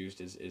it's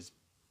used is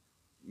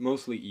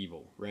mostly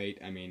evil, right?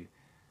 I mean,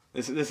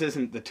 this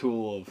isn't the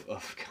tool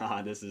of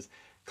God. This is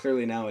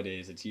clearly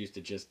nowadays it's used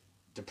to just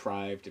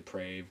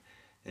deprave,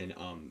 and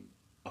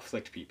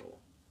afflict people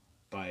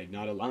by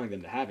not allowing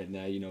them to have it.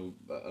 Now,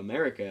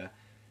 America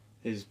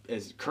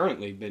has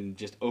currently been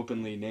just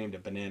openly named a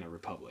banana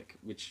republic,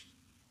 which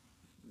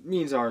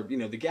means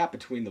the gap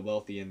between the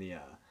wealthy and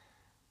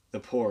the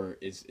poor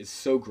is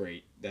so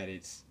great that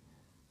it's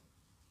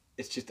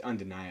just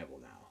undeniable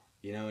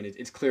now, and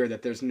it's clear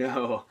that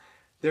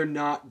they're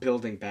not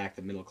building back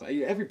the middle class.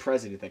 Every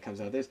president that comes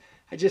out,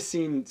 I just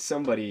seen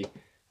somebody,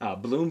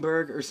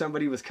 Bloomberg or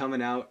somebody was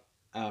coming out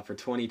for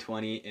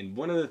 2020, and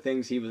one of the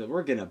things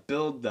we're gonna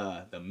build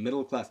the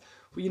middle class.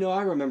 Well,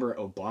 I remember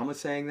Obama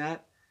saying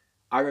that.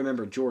 I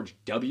remember George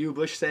W.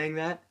 Bush saying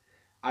that.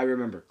 I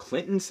remember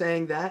Clinton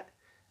saying that.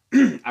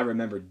 I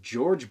remember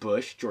George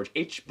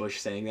H. Bush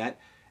saying that.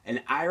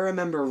 And I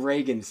remember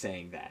Reagan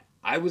saying that.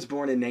 I was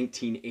born in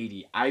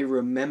 1980. I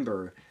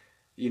remember,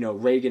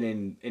 Reagan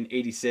in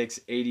 86,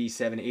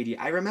 87, 80.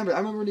 I remember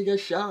when he got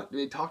shot.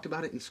 They talked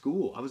about it in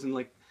school. I was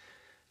in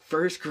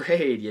first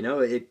grade,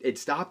 it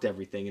stopped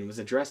everything and was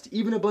addressed to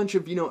even a bunch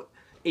of,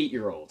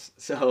 8-year-olds.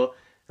 So,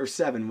 or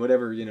 7,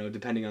 whatever,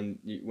 depending on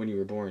when you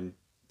were born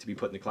to be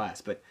put in the class.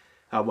 But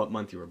what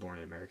month you were born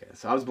in America.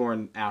 So I was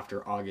born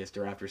after August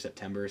or after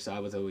September. So I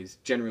was always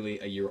generally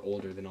a year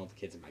older than all the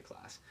kids in my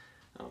class.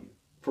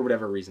 For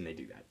whatever reason, they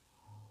do that.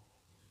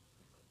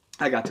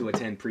 I got to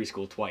attend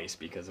preschool twice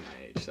because of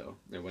my age. So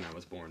when I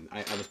was born,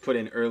 I was put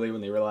in early when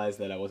they realized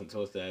that I wasn't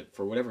supposed to,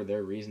 for whatever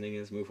their reasoning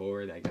is, move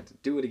forward. I got to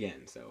do it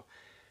again. So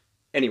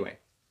anyway,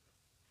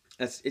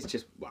 it's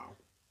just, wow.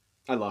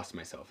 I lost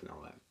myself and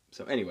all that.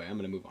 So anyway, I'm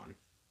going to move on.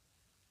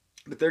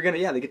 But they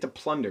get to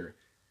plunder.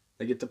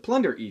 They get to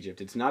plunder Egypt.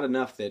 It's not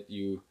enough that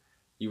you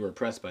were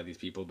oppressed by these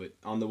people, but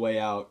on the way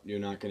out, you're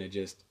not going to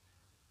just,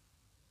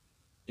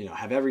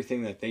 have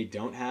everything that they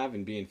don't have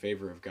and be in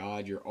favor of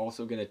God. You're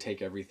also going to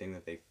take everything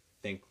that they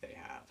think they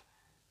have,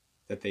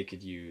 that they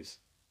could use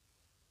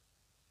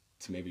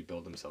to maybe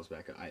build themselves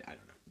back up. I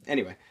don't know.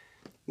 Anyway,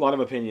 a lot of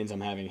opinions I'm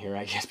having here,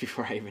 I guess,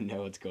 before I even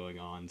know what's going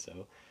on.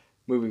 So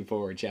moving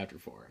forward, chapter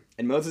 4.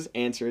 And Moses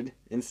answered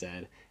and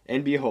said,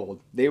 and behold,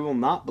 they will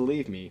not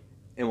believe me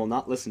and will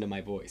not listen to my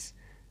voice.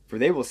 For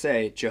they will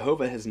say,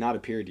 Jehovah has not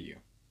appeared to you.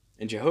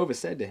 And Jehovah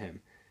said to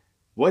him,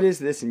 what is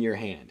this in your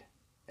hand?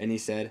 And he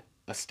said,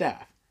 a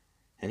staff.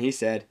 And he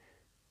said,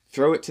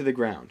 throw it to the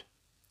ground.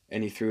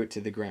 And he threw it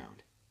to the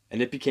ground.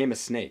 And it became a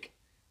snake.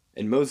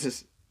 And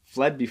Moses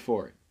fled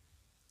before it.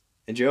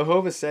 And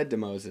Jehovah said to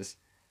Moses,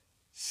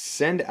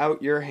 send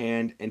out your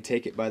hand and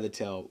take it by the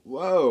tail.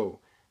 Whoa!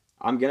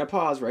 I'm going to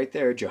pause right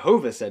there.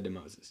 Jehovah said to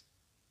Moses.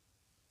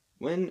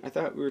 When? I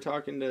thought we were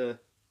talking to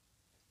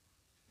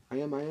I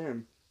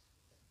am.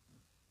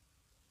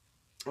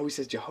 Oh, he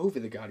says, Jehovah,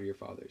 the God of your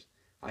fathers.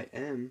 I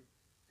am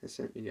has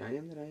sent me. I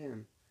am that I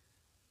am.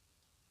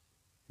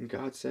 And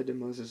God said to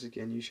Moses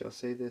again, you shall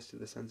say this to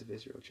the sons of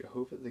Israel.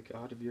 Jehovah, the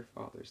God of your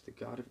fathers, the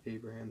God of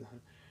Abraham,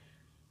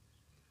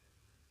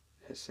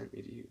 has sent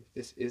me to you.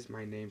 This is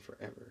my name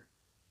forever.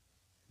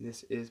 And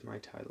this is my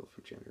title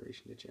from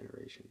generation to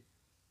generation.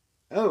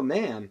 Oh,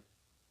 man.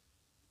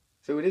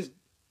 So it is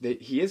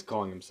that he is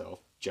calling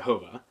himself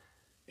Jehovah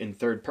in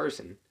third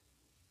person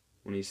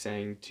when he's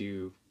saying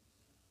to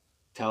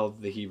tell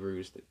the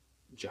Hebrews that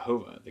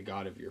Jehovah, the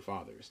God of your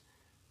fathers.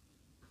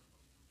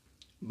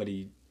 But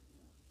he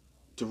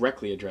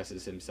directly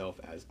addresses himself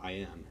as I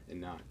am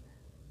and not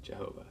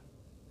Jehovah.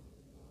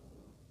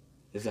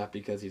 Is that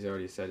because he's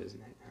already said his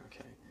name?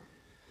 Okay.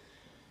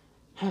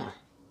 Huh.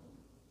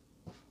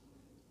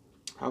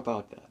 How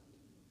about that?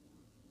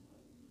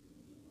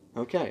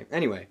 Okay,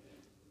 anyway.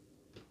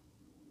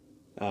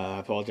 I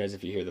apologize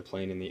if you hear the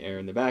plane in the air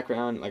in the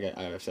background. Like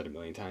I've said a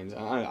million times,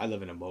 I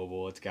live in a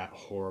mobile. It's got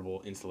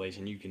horrible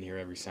insulation. You can hear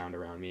every sound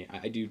around me.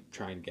 I do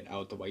try and get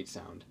out the white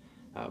sound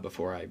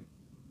before I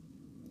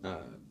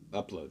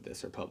upload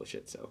this or publish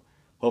it. So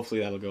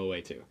hopefully that'll go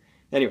away too.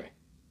 Anyway.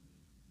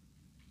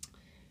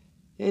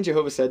 And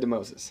Jehovah said to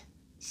Moses,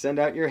 send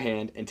out your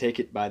hand and take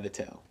it by the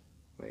tail.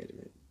 Wait a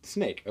minute.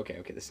 Snake.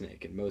 Okay, the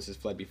snake. And Moses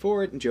fled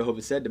before it, and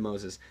Jehovah said to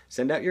Moses,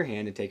 send out your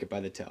hand and take it by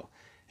the tail.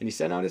 And he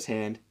sent out his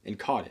hand and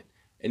caught it,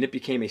 and it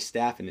became a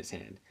staff in his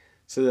hand,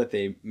 so that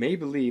they may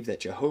believe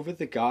that Jehovah,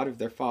 the God of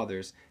their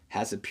fathers,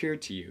 has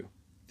appeared to you,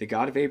 the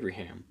God of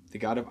Abraham, the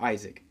God of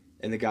Isaac,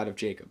 and the God of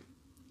Jacob.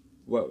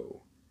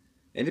 Whoa.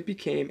 And it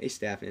became a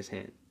staff in his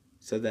hand,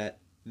 so that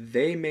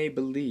they may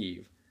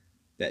believe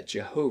that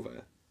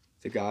Jehovah,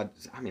 the God...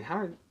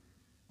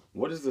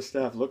 what does the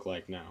staff look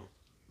like now?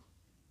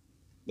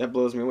 That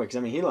blows me away,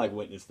 because he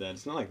witnessed that.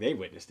 It's not like they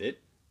witnessed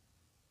it.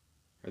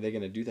 Are they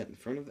going to do that in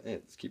front of them?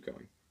 Let's keep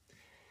going.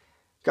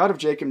 God of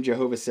Jacob,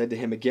 Jehovah said to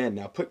him again,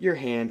 now put your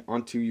hand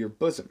onto your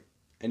bosom.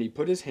 And he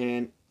put his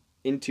hand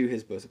into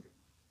his bosom.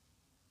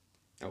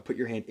 Now put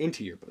your hand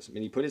into your bosom.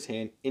 And he put his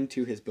hand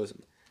into his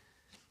bosom.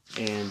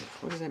 And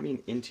what does that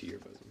mean, into your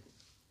bosom?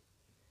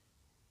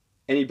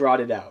 And he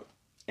brought it out.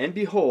 And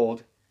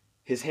behold,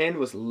 his hand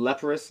was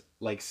leprous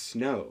like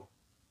snow.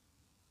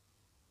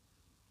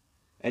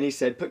 And he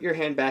said, put your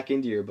hand back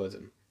into your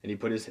bosom. And he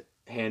put his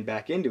hand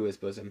back into his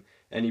bosom,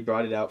 and he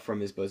brought it out from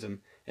his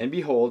bosom. And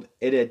behold,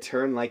 it had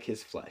turned like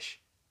his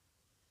flesh.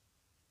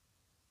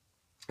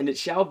 And it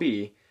shall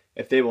be,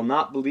 if they will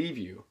not believe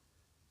you,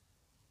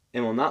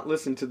 and will not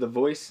listen to the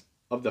voice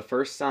of the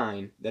first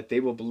sign, that they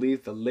will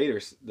believe the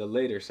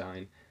later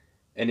sign.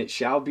 And it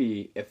shall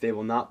be, if they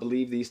will not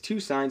believe these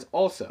two signs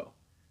also,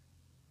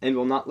 and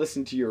will not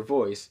listen to your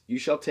voice, you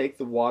shall take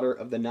the water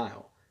of the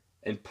Nile,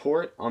 and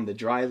pour it on the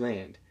dry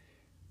land.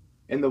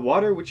 And the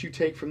water which you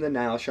take from the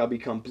Nile shall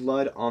become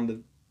blood on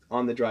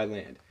the dry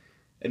land.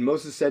 And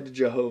Moses said to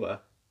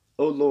Jehovah,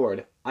 O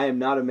Lord, I am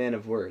not a man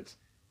of words,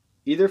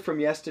 either from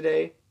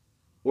yesterday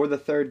or the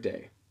third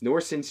day,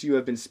 nor since you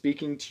have been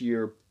speaking to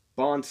your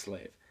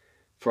bondslave.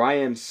 For I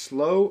am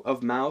slow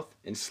of mouth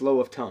and slow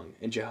of tongue.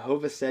 And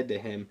Jehovah said to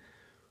him,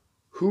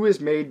 who has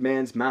made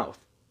man's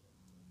mouth?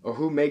 Or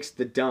who makes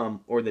the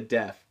dumb or the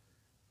deaf,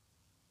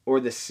 or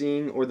the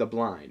seeing or the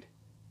blind?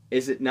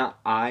 Is it not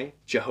I,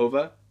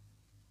 Jehovah?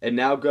 And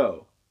now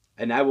go,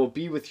 and I will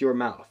be with your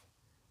mouth,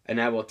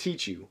 and I will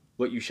teach you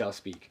what you shall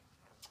speak.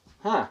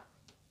 Huh.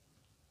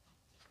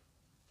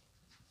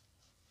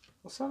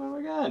 Well, son of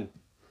a gun.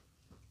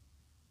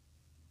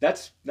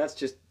 That's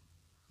just...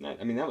 that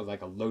was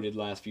like a loaded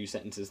last few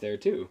sentences there,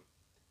 too.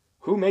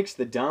 Who makes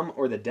the dumb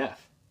or the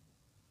deaf?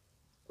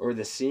 Or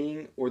the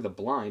seeing or the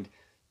blind?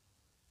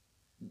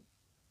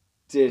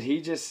 Did he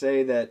just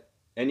say that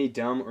any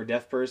dumb or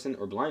deaf person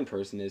or blind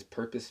person is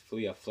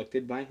purposefully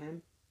afflicted by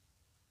him?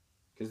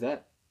 Because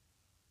that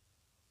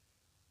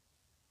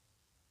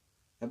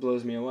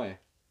blows me away.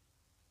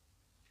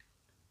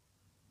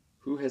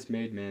 Who has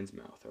made man's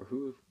mouth? Or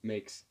who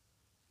makes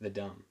the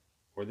dumb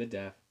or the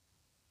deaf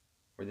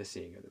or the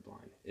seeing or the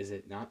blind? Is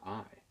it not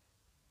I?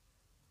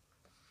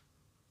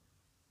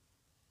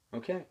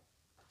 Okay.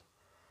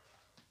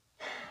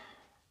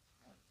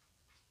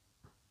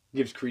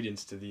 Gives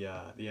credence to the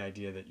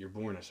idea that you're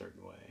born a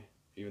certain way.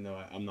 Even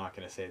though I'm not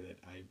going to say that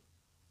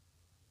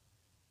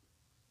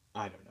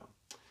I don't know.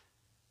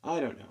 I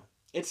don't know.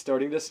 It's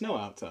starting to snow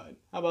outside.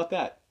 How about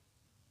that?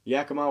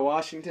 Yakima,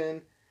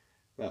 Washington,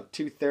 about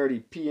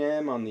 2:30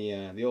 p.m. on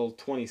the old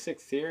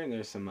 26th here, and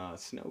there's some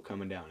snow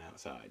coming down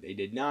outside. They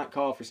did not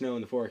call for snow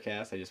in the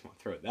forecast. I just want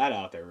to throw that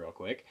out there real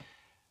quick.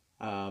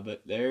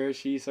 But there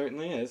she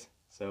certainly is.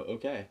 So,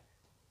 okay.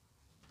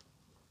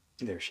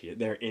 There she is.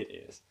 There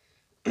it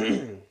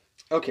is.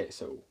 Okay,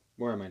 so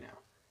where am I now?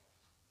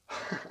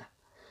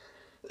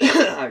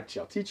 I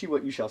shall teach you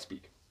what you shall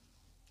speak.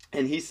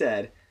 And he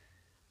said,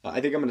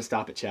 I think I'm going to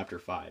stop at chapter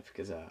 5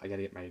 because I got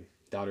to get my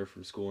daughter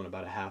from school in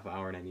about a half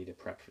hour and I need to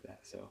prep for that.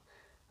 So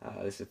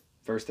this is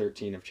verse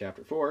 13 of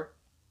chapter 4.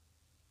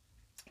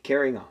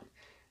 Carrying on.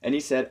 And he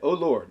said, O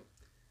Lord,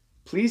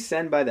 please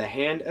send by the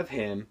hand of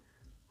him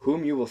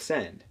whom you will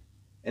send.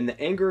 And the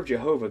anger of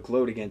Jehovah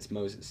glowed against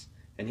Moses.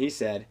 And he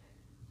said,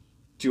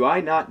 Do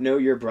I not know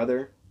your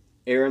brother,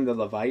 Aaron the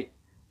Levite,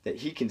 that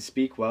he can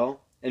speak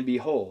well? And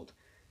behold,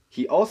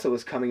 he also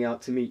is coming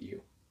out to meet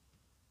you.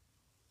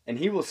 And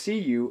he will see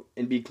you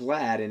and be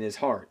glad in his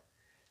heart.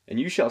 And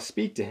you shall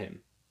speak to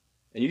him.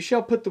 And you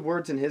shall put the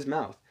words in his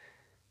mouth.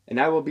 And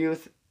I will be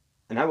with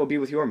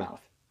your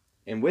mouth.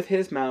 And with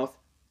his mouth.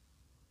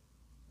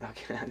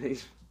 Okay,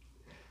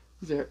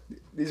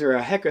 these are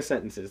a heck of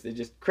sentences. They're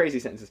just crazy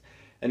sentences.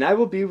 And I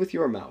will be with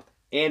your mouth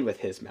and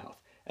with his mouth.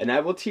 And I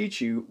will teach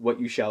you what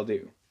you shall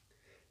do.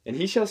 And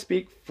he shall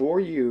speak for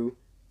you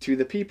to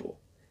the people.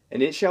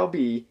 And it shall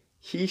be,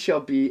 he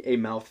shall be a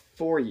mouth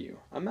for you.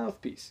 A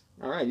mouthpiece.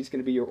 All right, he's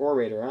going to be your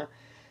orator, huh?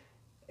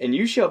 And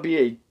you shall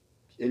be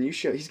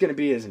he's going to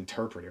be his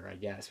interpreter, I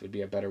guess, would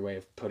be a better way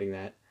of putting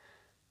that.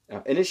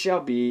 And it shall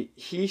be,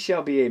 he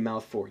shall be a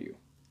mouth for you.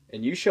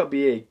 And you shall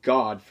be a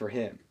God for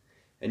him.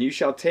 And you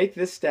shall take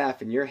this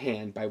staff in your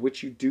hand by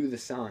which you do the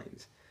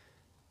signs.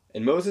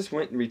 And Moses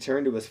went and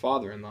returned to his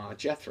father-in-law,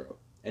 Jethro.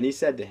 And he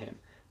said to him,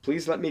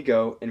 Please let me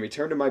go and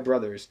return to my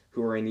brothers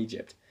who are in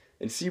Egypt,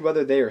 and see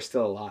whether they are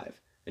still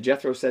alive. And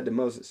Jethro said to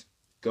Moses,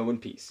 Go in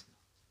peace.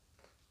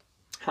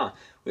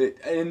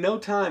 In no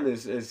time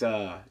is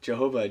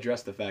Jehovah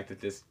addressed the fact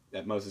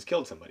that Moses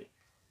killed somebody.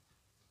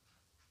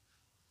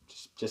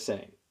 Just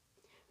saying.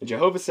 And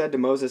Jehovah said to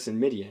Moses in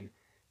Midian,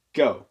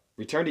 Go,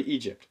 return to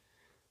Egypt,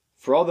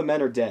 for all the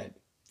men are dead,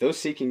 those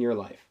seeking your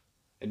life.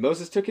 And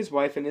Moses took his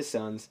wife and his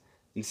sons,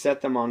 and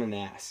set them on an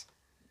ass.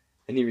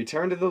 And he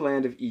returned to the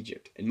land of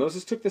Egypt. And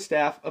Moses took the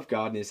staff of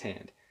God in his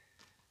hand.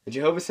 And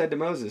Jehovah said to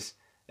Moses,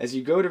 As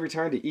you go to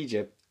return to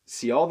Egypt,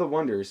 see all the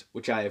wonders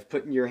which I have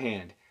put in your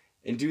hand,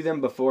 and do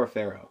them before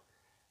Pharaoh.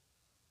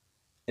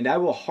 And I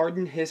will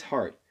harden his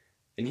heart,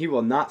 and he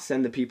will not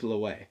send the people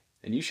away.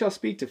 And you shall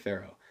speak to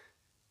Pharaoh.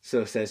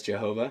 So says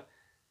Jehovah,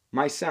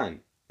 My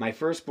son, my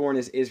firstborn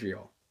is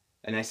Israel.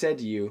 And I said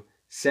to you,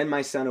 Send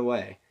my son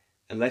away,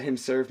 and let him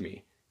serve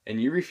me.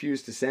 And you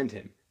refused to send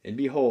him. And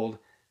behold,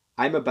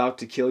 I'm about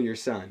to kill your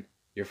son,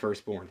 your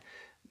firstborn.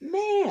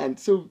 Man,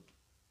 so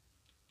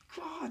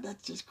God,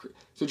 that's just crazy.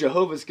 So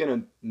Jehovah's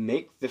going to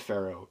make the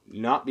Pharaoh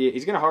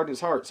he's going to harden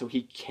his heart so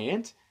he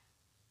can't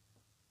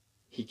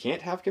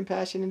have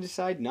compassion and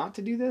decide not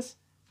to do this?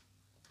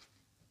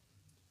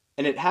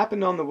 And it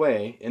happened on the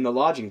way, in the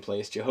lodging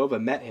place, Jehovah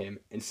met him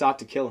and sought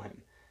to kill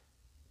him.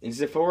 And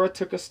Zipporah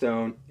took a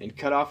stone and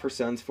cut off her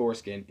son's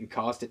foreskin and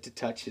caused it to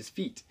touch his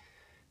feet.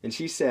 And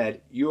she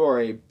said, You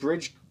are a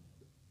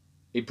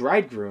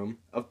bridegroom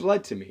of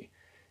blood to me.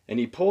 And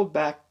he pulled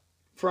back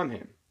from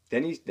him.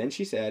 Then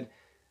she said,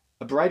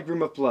 A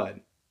bridegroom of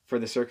blood for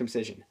the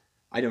circumcision.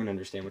 I don't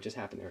understand what just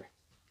happened there.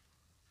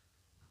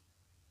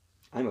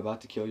 I'm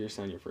about to kill your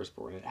son, your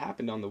firstborn. And it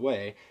happened on the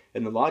way,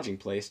 in the lodging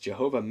place,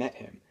 Jehovah met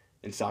him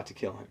and sought to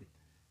kill him.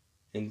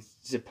 And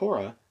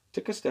Zipporah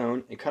took a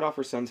stone and cut off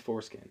her son's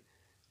foreskin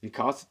and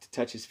caused it to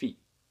touch his feet.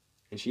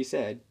 And she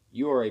said,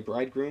 You are a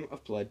bridegroom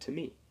of blood to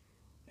me.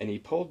 And he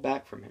pulled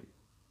back from him.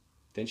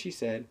 Then she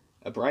said,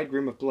 A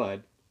bridegroom of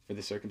blood for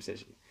the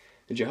circumcision.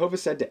 And Jehovah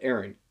said to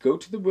Aaron, Go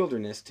to the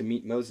wilderness to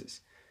meet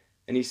Moses.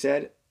 And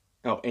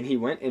he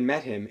went and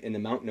met him in the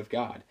mountain of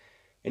God.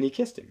 And he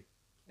kissed him.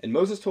 And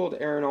Moses told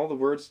Aaron all the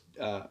words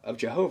of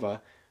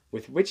Jehovah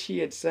with which he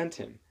had sent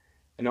him,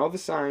 and all the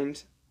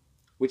signs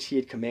which he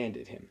had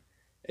commanded him.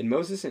 And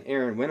Moses and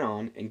Aaron went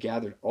on and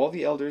gathered all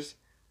the elders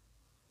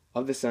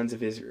of the sons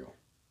of Israel.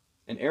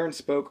 And Aaron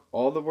spoke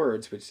all the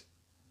words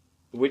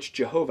which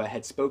Jehovah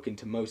had spoken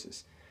to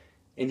Moses.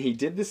 And he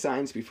did the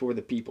signs before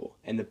the people,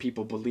 and the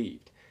people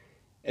believed.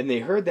 And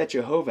they heard that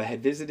Jehovah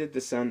had visited the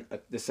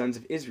sons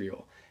of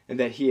Israel, and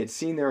that he had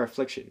seen their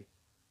affliction.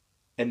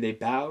 And they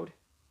bowed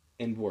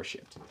and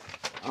worshipped.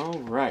 All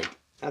right,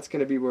 that's going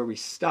to be where we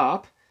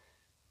stop.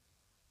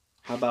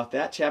 How about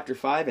that? Chapter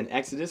 5 in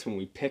Exodus when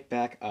we pick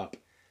back up.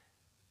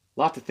 A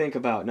lot to think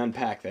about and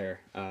unpack there.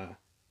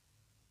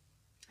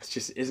 It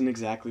just isn't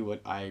exactly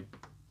what I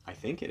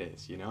think it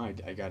is. You know,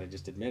 I got to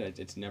just admit it.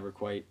 It's never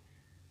quite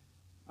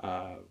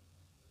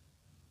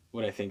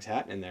what I think's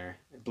happening there.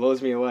 It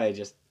blows me away.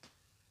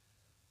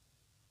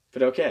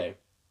 But okay.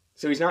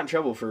 So he's not in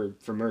trouble for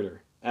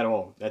murder at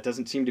all. That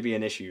doesn't seem to be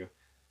an issue.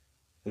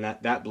 And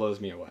that blows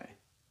me away.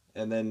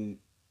 And then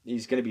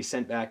he's going to be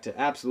sent back to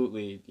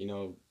absolutely,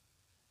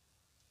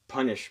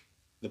 punish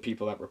the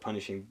people that were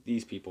punishing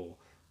these people,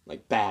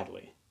 like,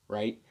 badly,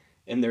 right?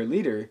 And their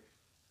leader,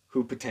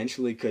 who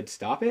potentially could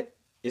stop it,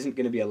 isn't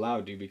going to be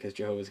allowed to because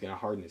Jehovah's going to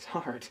harden his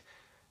heart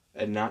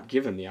and not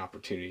give him the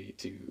opportunity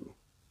to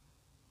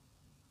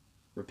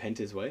repent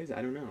his ways.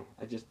 I don't know.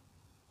 That's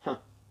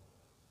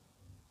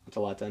a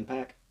lot to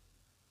unpack.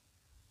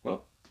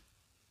 Well,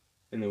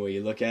 in the way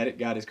you look at it,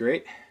 God is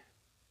great.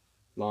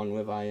 Long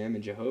live I am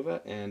and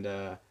Jehovah. And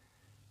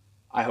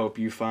I hope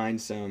you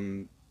find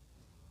some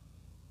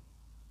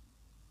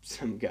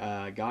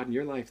God in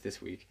your life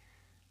this week.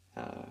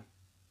 Uh,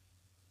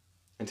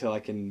 until I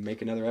can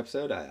make another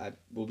episode, I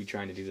will be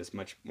trying to do this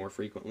much more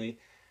frequently.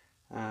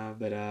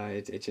 But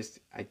it just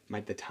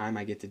the time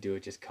I get to do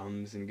it just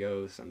comes and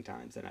goes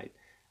sometimes, and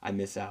I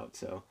miss out.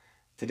 So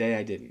today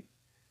I didn't.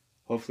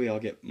 Hopefully I'll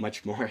get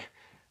much more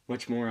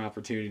much more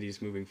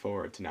opportunities moving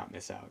forward to not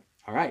miss out.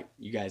 All right,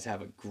 you guys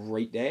have a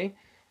great day.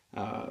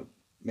 Uh,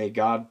 may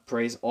God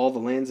praise all the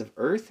lands of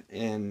earth,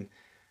 and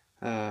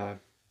uh,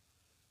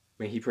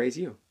 may He praise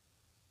you.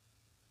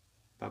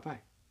 Bye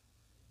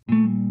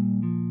bye.